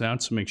episodes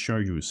out, so make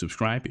sure you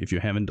subscribe if you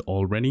haven't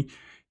already.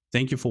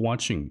 Thank you for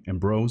watching, and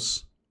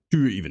bros,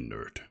 do you even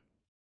nerd?